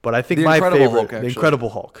 But I think The my Incredible favorite, Hulk, the actually. Incredible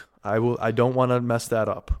Hulk. I don't want to mess that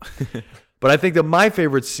up. But I think that my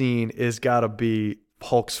favorite scene is got to be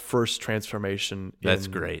Hulk's first transformation. That's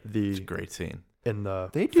in great. It's a great scene. In the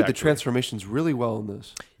They do the factory. transformations really well in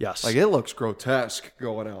this. Yes. Like, it looks grotesque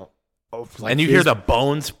going out. And you hear the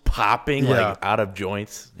bones popping Yeah. like out of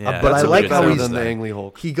joints. Yeah, but that's I a like good how better he's than the thing. Ang Lee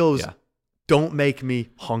Hulk. He goes, Yeah. "Don't make me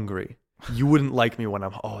hungry. You wouldn't like me when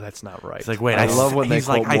I'm." Oh, that's not right. It's like, wait, I love when they he's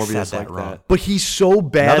like, quote I said Morbius that like wrong. that. But he's so Another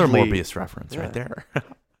badly. Morbius reference right there.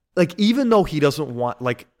 Like, even though he doesn't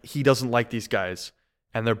like these guys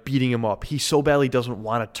and they're beating him up, he so badly doesn't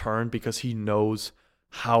want to turn because he knows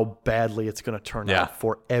how badly it's going to turn Yeah. out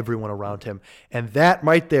for everyone around him. And that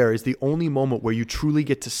right there is the only moment where you truly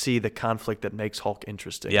get to see the conflict that makes Hulk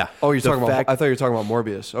interesting. Yeah. Oh, you're The talking fact- about. I thought you were talking about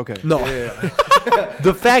Morbius. Okay. No.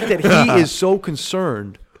 The fact that he is so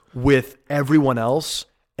concerned with everyone else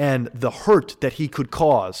and the hurt that he could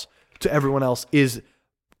cause to everyone else is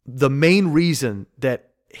the main reason that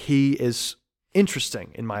he is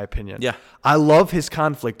interesting, in my opinion. Yeah. I love his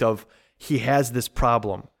conflict of he has this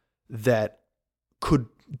problem that could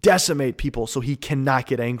decimate people, so he cannot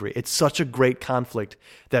get angry. It's such a great conflict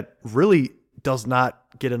that really does not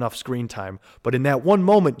get enough screen time. But in that one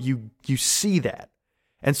moment, you see that.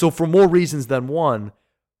 And so for more reasons than one,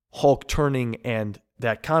 Hulk turning and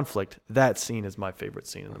that conflict, that scene is my favorite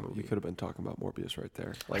scene in the You movie. could have been talking about Morbius right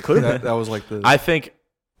there. Like, Could have that, been. that was like the. I think,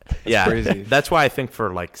 yeah, crazy. that's why I think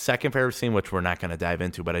for like second favorite scene, which we're not going to dive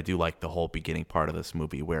into, but I do like the whole beginning part of this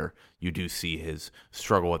movie where you do see his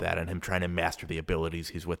struggle with that and him trying to master the abilities.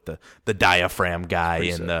 He's with the diaphragm guy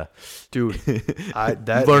and the Dude,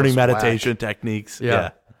 that learning was meditation whack. techniques. Yeah.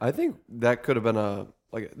 I think that could have been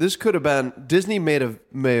this could have been Disney might have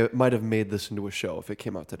made this into a show if it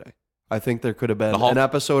came out today. I think there could have been The Hulk? an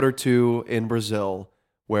episode or two in Brazil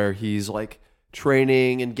where he's like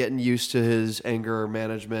training and getting used to his anger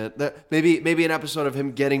management. Maybe an episode of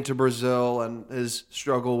him getting to Brazil and his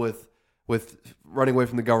struggle with running away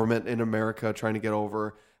from the government in America, trying to get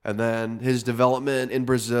over, and then his development in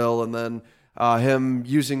Brazil, and then him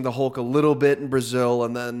using the Hulk a little bit in Brazil,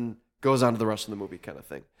 and then goes on to the rest of the movie kind of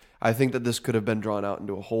thing. I think that this could have been drawn out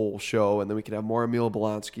into a whole show, and then we could have more Emil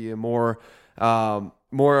Blonsky and more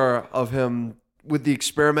of him with the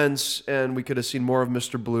experiments, and we could have seen more of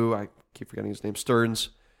Mr. Blue. I keep forgetting his name, Stearns.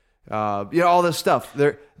 All this stuff.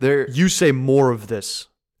 You say more of this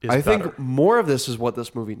is I better. think more of this is what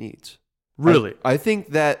this movie needs. Really? I think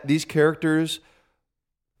that these characters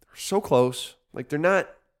are so close. Like, they're not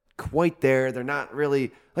quite there. They're not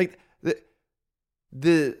really like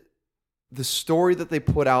the story that they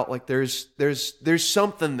put out. Like, there's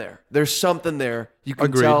something there. There's something there. You can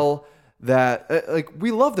Agreed. tell that we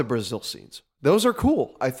love the Brazil scenes. Those are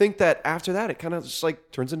cool. I think that after that, it kind of just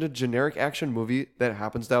like turns into a generic action movie that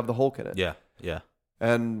happens to have the Hulk in it. Yeah.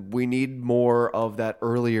 And we need more of that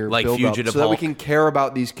earlier Like build-up Fugitive so that we Hulk. can care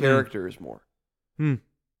about these characters more.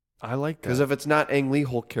 I like that. Because if it's not Ang Lee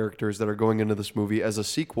Hulk characters that are going into this movie as a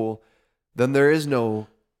sequel, then there's no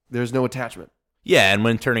attachment. Yeah, and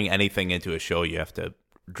when turning anything into a show, you have to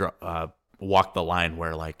walk the line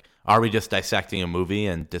where, like, are we just dissecting a movie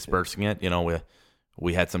and dispersing it? You know,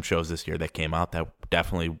 we had some shows this year that came out that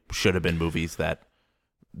definitely should have been movies that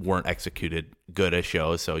weren't executed good as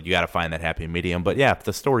shows, so you got to find that happy medium. But yeah, if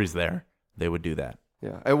the story's there, they would do that.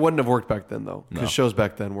 Yeah, it wouldn't have worked back then, though, because No. shows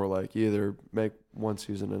back then were like, you either make one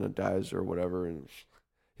season and it dies or whatever, and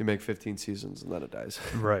you make 15 seasons and then it dies.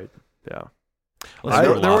 Right. Yeah. There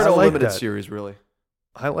were no like limited that. series, really.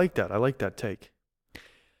 I like that. I like that take.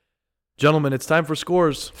 Gentlemen, it's time for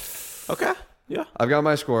scores. Okay. Yeah. I've got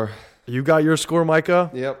my score. You got your score, Micah?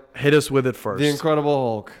 Yep. Hit us with it first. The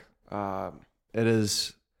Incredible Hulk. It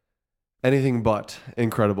is anything but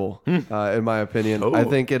incredible, in my opinion. Oh, I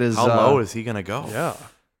think it is. How low is he going to go? Yeah.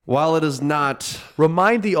 While it is not.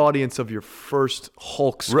 Remind the audience of your first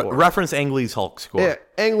Hulk score. Reference Ang Lee's Hulk score. Yeah,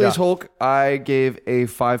 Ang Lee's Yeah. Hulk, I gave a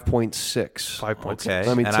 5.6. 5.6. Okay.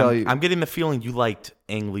 Let me And tell you. I'm getting the feeling you liked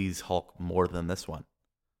Ang Lee's Hulk more than this one.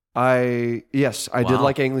 I did Wow.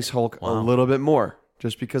 like Ang Lee's Hulk a Wow. little bit more,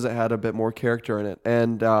 just because it had a bit more character in it.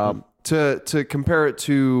 And to compare it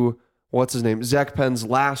to, what's his name? Zach Penn's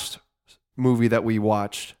last movie that we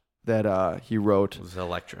watched that he wrote It was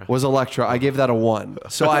Elektra. was Elektra. I gave that a 1.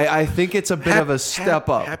 So I think it's a bit of a step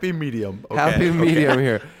up. Happy medium. Okay. Happy medium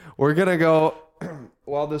here. We're going to go,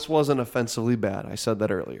 while this wasn't offensively bad, I said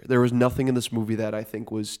that earlier, there was nothing in this movie that I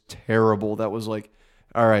think was terrible. That was like,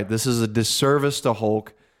 all right, this is a disservice to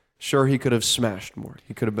Hulk. Sure, he could have smashed more.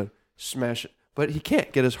 He could have been smash it. But he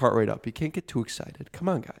can't get his heart rate up. He can't get too excited. Come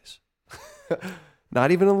on, guys.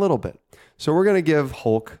 Not even a little bit. So we're going to give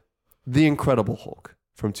Hulk, The Incredible Hulk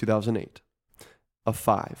from 2008, a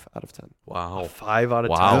 5 out of 10. Wow. 5 out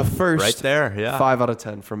of 10. Wow. The first right there. Yeah. 5 out of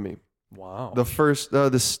 10 from me. Wow. The first,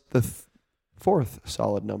 fourth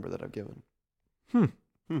solid number that I've given.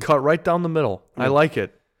 Cut right down the middle. I like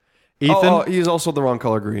it. Ethan? Oh, he's also the wrong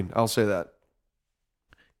color green. I'll say that.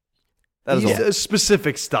 That is He's all. a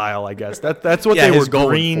specific style, I guess. That's what Yeah, they were his going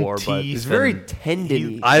green for. But teeth He's very and-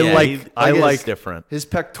 tendony. I like different. His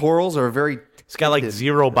pectorals are very. It's got like tended.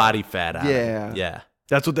 zero body fat on Yeah. it. Yeah.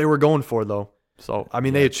 that's what they were going for, though. So I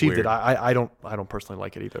mean, they it's achieved weird. it. I don't personally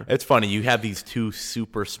like it either. It's funny. You have these two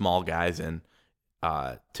super small guys in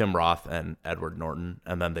Tim Roth and Edward Norton,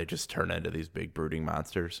 and then they just turn into these big brooding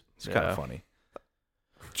monsters. It's kind Yeah. of funny.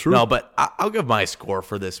 True. No, but I'll give my score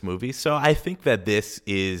for this movie. So I think that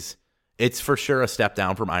it's for sure a step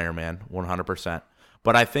down from Iron Man, 100%.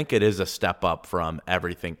 But I think it is a step up from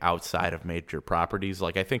everything outside of major properties.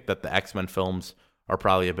 Like, I think that the X-Men films are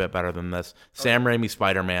probably a bit better than this. Sam Raimi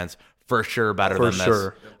Spider-Man's for sure better For than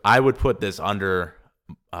sure. this. I would put this under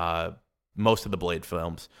most of the Blade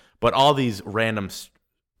films. But all these random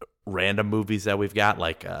movies that we've got,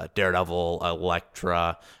 like Daredevil,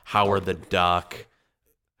 Elektra, Howard the Duck,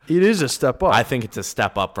 It is a step up. I think it's a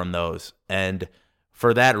step up from those. And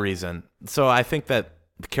for that reason, so I think that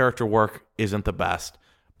the character work isn't the best,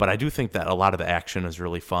 but I do think that a lot of the action is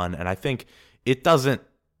really fun. And I think it doesn't,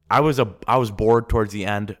 I was bored towards the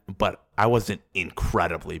end, but I wasn't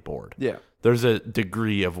incredibly bored. Yeah. There's a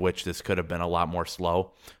degree of which this could have been a lot more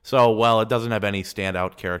slow. So, well, it doesn't have any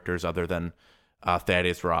standout characters other than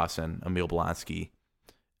Thaddeus Ross and Emil Blonsky.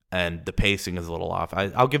 And the pacing is a little off.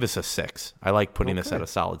 I'll give this a 6. I like putting this at a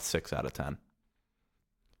solid 6 out of 10.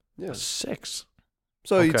 Yeah. 6.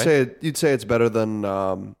 So Okay. you'd say it's better than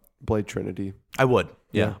Blade Trinity. I would,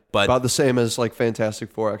 yeah. But About the same as like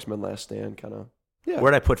Fantastic Four, X-Men Last Stand, kind of. Yeah.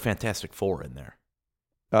 where'd I put Fantastic Four in there?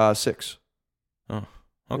 6. Oh,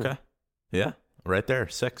 okay. Yeah, right there,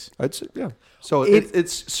 6. I'd say, yeah. So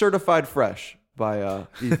it's certified fresh by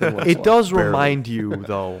Ethan Winslow. It does remind you,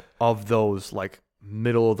 though, of those like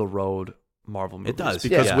middle of the road Marvel movies. It does,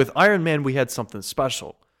 because yeah. with Iron Man we had something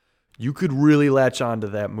special. You could really latch onto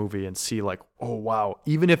that movie and see like, oh wow,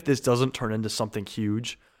 even if this doesn't turn into something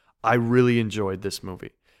huge, I really enjoyed this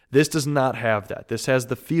movie. This does not have that. This has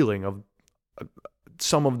the feeling of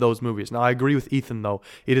some of those movies. Now I agree with Ethan though;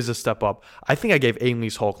 it is a step up. I think I gave Ang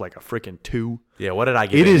Lee's Hulk like a freaking 2. Yeah, what did I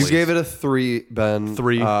give? It is- You gave it a 3, Ben.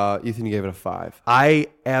 3. Ethan, you gave it a 5. I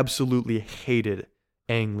absolutely hated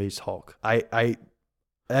Ang Lee's Hulk.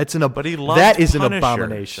 That's an But he loved that is an Punisher,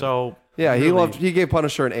 abomination. So Yeah, really, he gave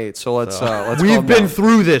Punisher an 8. So let's calm We've been down.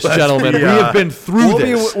 through this, gentlemen. We have been through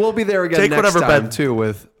this. We'll be there again Take next whatever time Ben too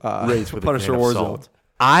with rates with a Punisher grain of Warzone. salt.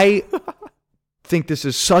 I think this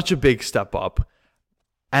is such a big step up,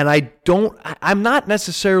 and I'm not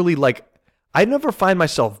necessarily like, I never find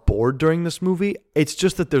myself bored during this movie. It's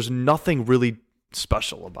just that there's nothing really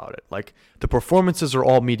special about it. Like, the performances are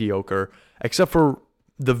all mediocre, except for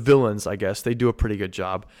the villains, I guess. They do a pretty good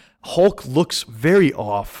job. Hulk looks very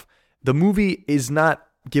off. The movie is not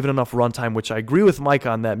given enough runtime, which I agree with Mike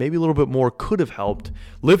on that. Maybe a little bit more could have helped.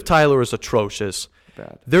 Liv Tyler is atrocious.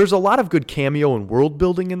 Bad. There's a lot of good cameo and world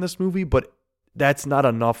building in this movie, but that's not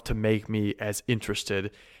enough to make me as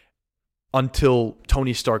interested until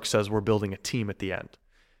Tony Stark says we're building a team at the end.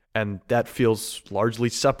 And that feels largely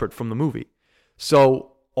separate from the movie.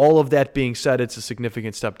 So all of that being said, it's a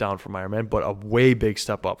significant step down from Iron Man, but a way big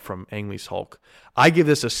step up from Ang Lee's Hulk. I give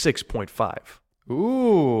this a 6.5.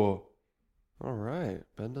 Ooh. All right.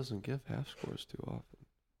 Ben doesn't give half scores too often.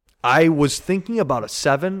 I was thinking about a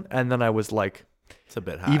 7, and then I was like, It's a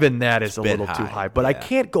bit high. even that It's is a bit little too high. But I yeah.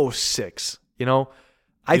 can't go 6, you know?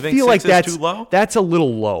 I You think feel like 6 is that's too low? That's a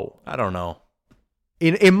little low. I don't know.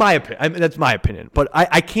 In my opinion. I mean, that's my opinion. But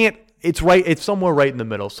I can't, it's somewhere right in the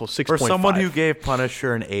middle, so 6.5. For someone who gave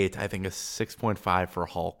Punisher an 8, I think a 6.5 for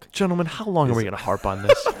Hulk. Gentlemen, how long are we going to harp on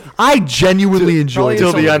this? I genuinely enjoyed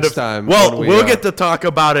Till it. the end of time. Well, when we'll get to talk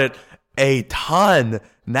about it a ton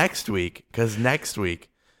next week, because next week,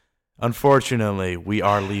 unfortunately, we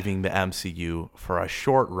are leaving the MCU for a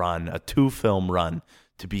short run, a 2-film run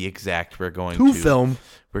to be exact. We're going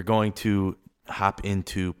to hop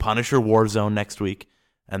into Punisher Warzone next week,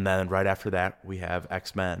 and then right after that, we have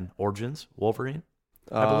X-Men Origins Wolverine,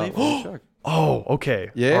 I believe. let me check. Oh, okay.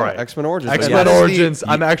 Yeah, All right. X-Men Origins. X-Men That is the- Origins.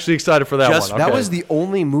 I'm actually excited for that Just- one. That Okay. was the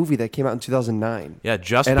only movie that came out in 2009. Yeah,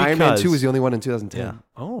 just And because Iron Man 2 was the only one in 2010. Yeah.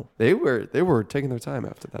 Oh. They were taking their time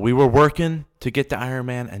after that. we were working to get to Iron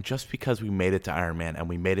Man, and just because we made it to Iron Man and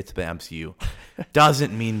we made it to the MCU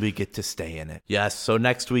doesn't mean we get to stay in it. Yes, so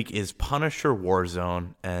next week is Punisher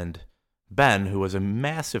Warzone, and Ben, who was a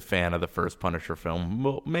massive fan of the first Punisher film,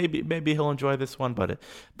 well, maybe he'll enjoy this one, but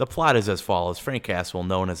the plot is as follows. Frank Castle,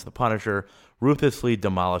 known as the Punisher, ruthlessly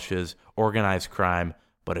demolishes organized crime,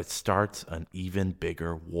 but it starts an even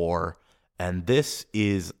bigger war. And this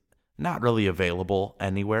is not really available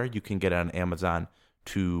anywhere. You can get it on Amazon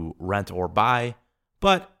to rent or buy,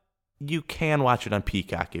 but you can watch it on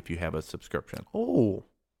Peacock if you have a subscription. Oh.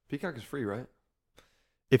 Peacock is free, right?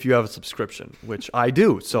 If you have a subscription, which I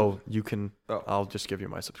do, so you can, Oh. I'll just give you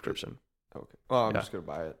my subscription. Okay. Well, I'm Yeah. just going to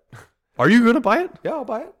buy it. Are you going to buy it? Yeah, I'll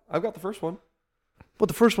buy it. I've got the first one. But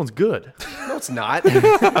the first one's good, No, it's not.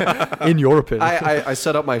 in your opinion. I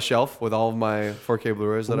set up my shelf with all of my 4K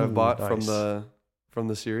Blu-rays that I've Ooh, bought nice. from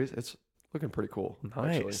the series. It's looking pretty cool.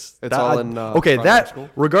 Actually. Nice. It's That- all in. okay, chronological.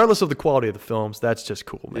 regardless of the quality of the films, that's just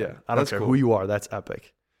cool, man. Yeah, I don't that's care cool. who you are. That's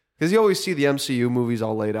epic. Because you always see the MCU movies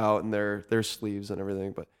all laid out in their sleeves and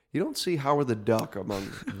everything, but you don't see Howard the Duck among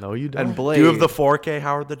No, you don't. and Blade. Do you have the 4K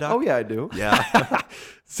Howard the Duck? Oh yeah, I do. Yeah.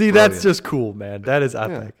 See, that's just cool, man. That is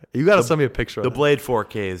epic. You got to send me a picture The of that. Blade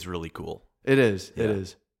 4K is really cool. It is. Yeah. It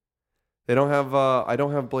is. They don't have. I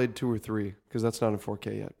don't have Blade 2 or 3 because that's not in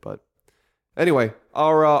 4K yet. But anyway,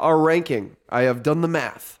 our ranking. I have done the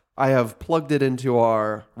math. I have plugged it into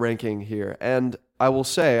our ranking here, and I will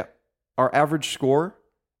say our average score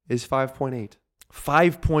is 5.8.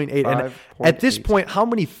 5.8. And at this 5.8. point, how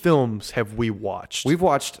many films have we watched? We've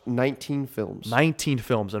watched 19 films. 19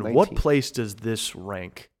 films. And what 19. place does this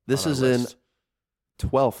rank? This on is our in list?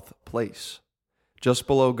 12th place, just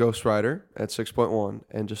below Ghost Rider at 6.1,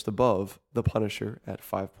 and just above The Punisher at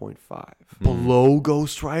 5.5. below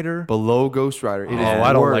Ghost Rider. Below Ghost Rider. It is Oh,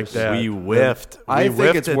 I don't like worse. that. We whiffed. I We think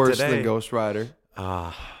whiffed it's it worse today. than Ghost Rider.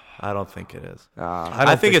 I don't think it is.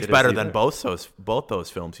 Ah, I think it's it is better either. than both those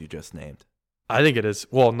films you just named. I think it is.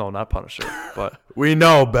 Well, no, not Punisher, but We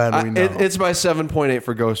know, Ben. it's my 7.8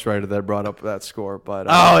 for Ghost Rider that brought up that score, but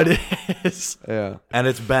oh, it is. yeah, And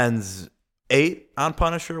it's Ben's 8 on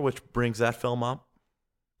Punisher, which brings that film up.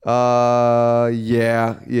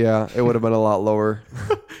 Yeah, it would have been a lot lower.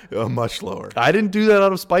 Much lower. I didn't do that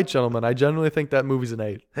out of spite, gentlemen. I genuinely think that movie's an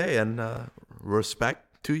 8. Hey, and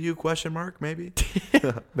respect to you, question mark, maybe?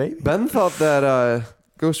 Maybe. Ben thought that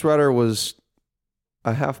Ghost Rider was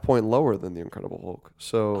a half point lower than The Incredible Hulk.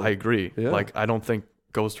 So I agree. Yeah. Like, I don't think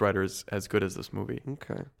Ghost Rider is as good as this movie.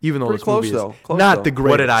 okay. Even though Pretty this close, movie though. is Close, not though. the greatest.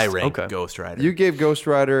 What did I rank Okay. Ghost Rider? You gave Ghost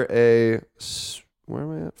Rider where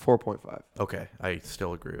am I at? 4.5. Okay, I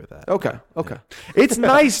still agree with that. Okay. It's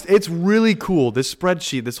nice. It's really cool. This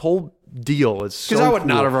spreadsheet, this whole deal is so Because I would cool.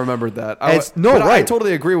 not have remembered that. It's- no, but I right.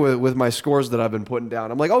 totally agree with my scores that I've been putting down.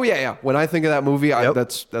 I'm like, oh yeah. When I think of that movie, Yep.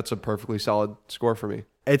 that's a perfectly solid score for me.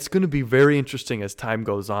 It's going to be very interesting as time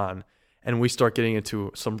goes on and we start getting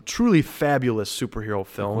into some truly fabulous superhero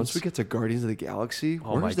films. Once we get to Guardians of the Galaxy,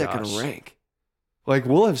 Oh my where's that going gosh. to rank? Like,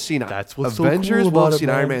 we'll have seen That's what's so Avengers, cool we'll about have it, seen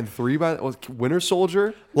Iron man. Man 3, Winter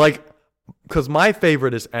Soldier. Like, because my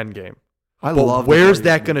favorite is Endgame. I But love the where's Guardians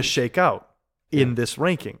that going to movies. shake out in this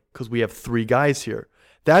ranking? Because we have 3 guys here.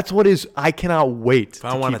 That's what is. I cannot wait If to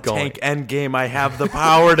I want to keep going. tank Endgame, I have the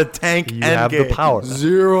power to tank You Endgame. have the power.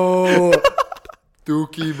 Zero.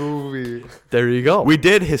 Dookie movie. There you go. We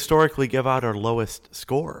did historically give out our lowest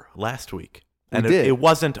score last week. And did. it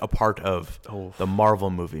wasn't a part of the Marvel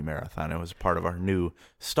movie marathon. It was part of our new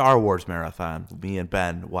Star Wars marathon. Me and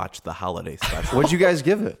Ben watched the holiday special. What'd you guys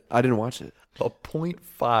give it? I didn't watch it. a 0.5.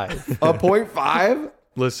 A 0.5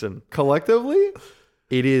 Listen, collectively?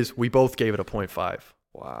 it is. We both gave it a 0.5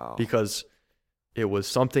 Wow. because it was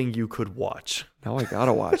something you could watch. Now I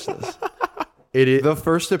gotta watch this. It is. The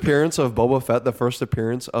first appearance of Boba Fett, the first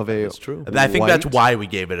appearance of a. It's true. I think that's white why we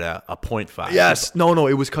gave it a 0.5. Yes. No.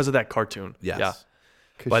 It was because of that cartoon. Yes. Yeah.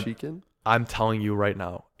 But- Kashyyykin? I'm telling you right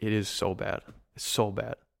now, it is so bad. It's so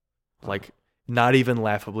bad. Like, not even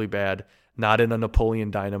laughably bad. Not in a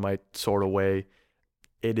Napoleon Dynamite sort of way.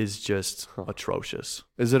 It is just atrocious.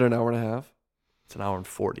 Is it an hour and a half? It's an hour and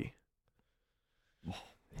 40.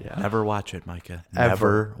 Yeah. Never watch it, Micah. Ever.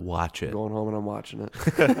 Never watch it. Going home and I'm watching it.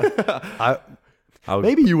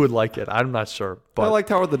 Maybe you would like it. I'm not sure. But I liked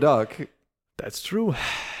Howard the Duck. that's true.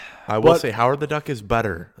 I will But- say Howard the Duck is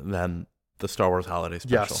better than the Star Wars Holiday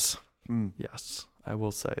Special. Yes. Mm. Yes. I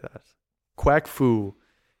will say that. Quack Fu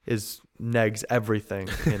is negs everything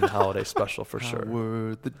in the holiday special for sure.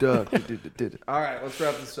 Howard the Duck. Did it. All right, let's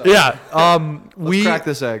wrap this up. Yeah. Let's crack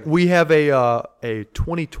this egg. We have a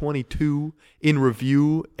 2022 in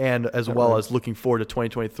review and as well as looking forward to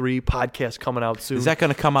 2023 podcast coming out soon. Is that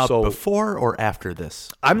going to come out So- before or after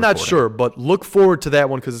this? I'm not recording? sure, but look forward to that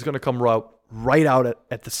one because it's going to come out right out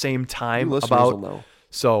at the same time. You listeners About will know.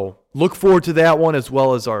 So look forward to that one as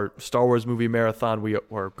well as our Star Wars movie marathon. We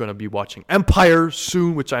are going to be watching Empire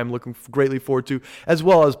soon, which I'm looking greatly forward to, as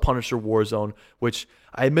well as Punisher Warzone, which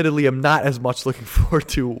I admittedly am not as much looking forward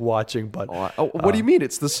to watching. But What do you mean?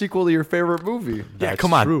 It's the sequel to your favorite movie. Yeah, that's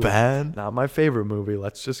come on, true. Ben. Not my favorite movie.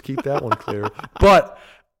 Let's just keep that one clear. But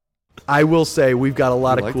I will say we've got a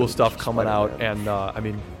lot You of like cool the stuff coming out, and I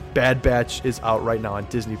mean, Bad Batch is out right now on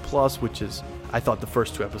Disney Plus, which is I thought the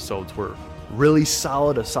first 2 episodes were really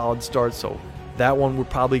solid, a solid start. So that one we're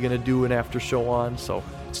probably going to do an after show on. So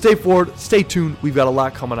stay tuned. We've got a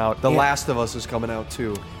lot coming out. The And- Last of Us is coming out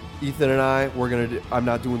too. Ethan and I, I'm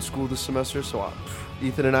not doing school this semester, so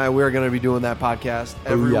Ethan and I, we're going to be doing that podcast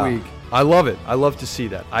every Yeah. week. I love it. I love to see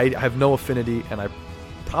that. I have no affinity, and I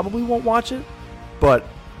probably won't watch it. But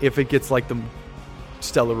if it gets like the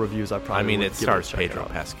stellar reviews, I probably. I mean, would it give stars a check it Pedro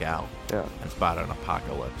out. Pascal. Yeah. It's about an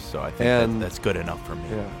apocalypse, so I think And- that's good enough for me.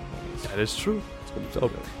 Yeah. That is true. It's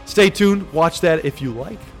So stay tuned. Watch that if you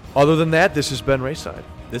like. Other than that, this is Ben Rayside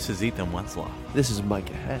This is Ethan Wenslaw. This is Mike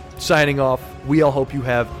Ahead. signing off. We all hope you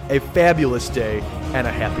have a fabulous day and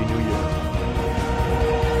a happy new year.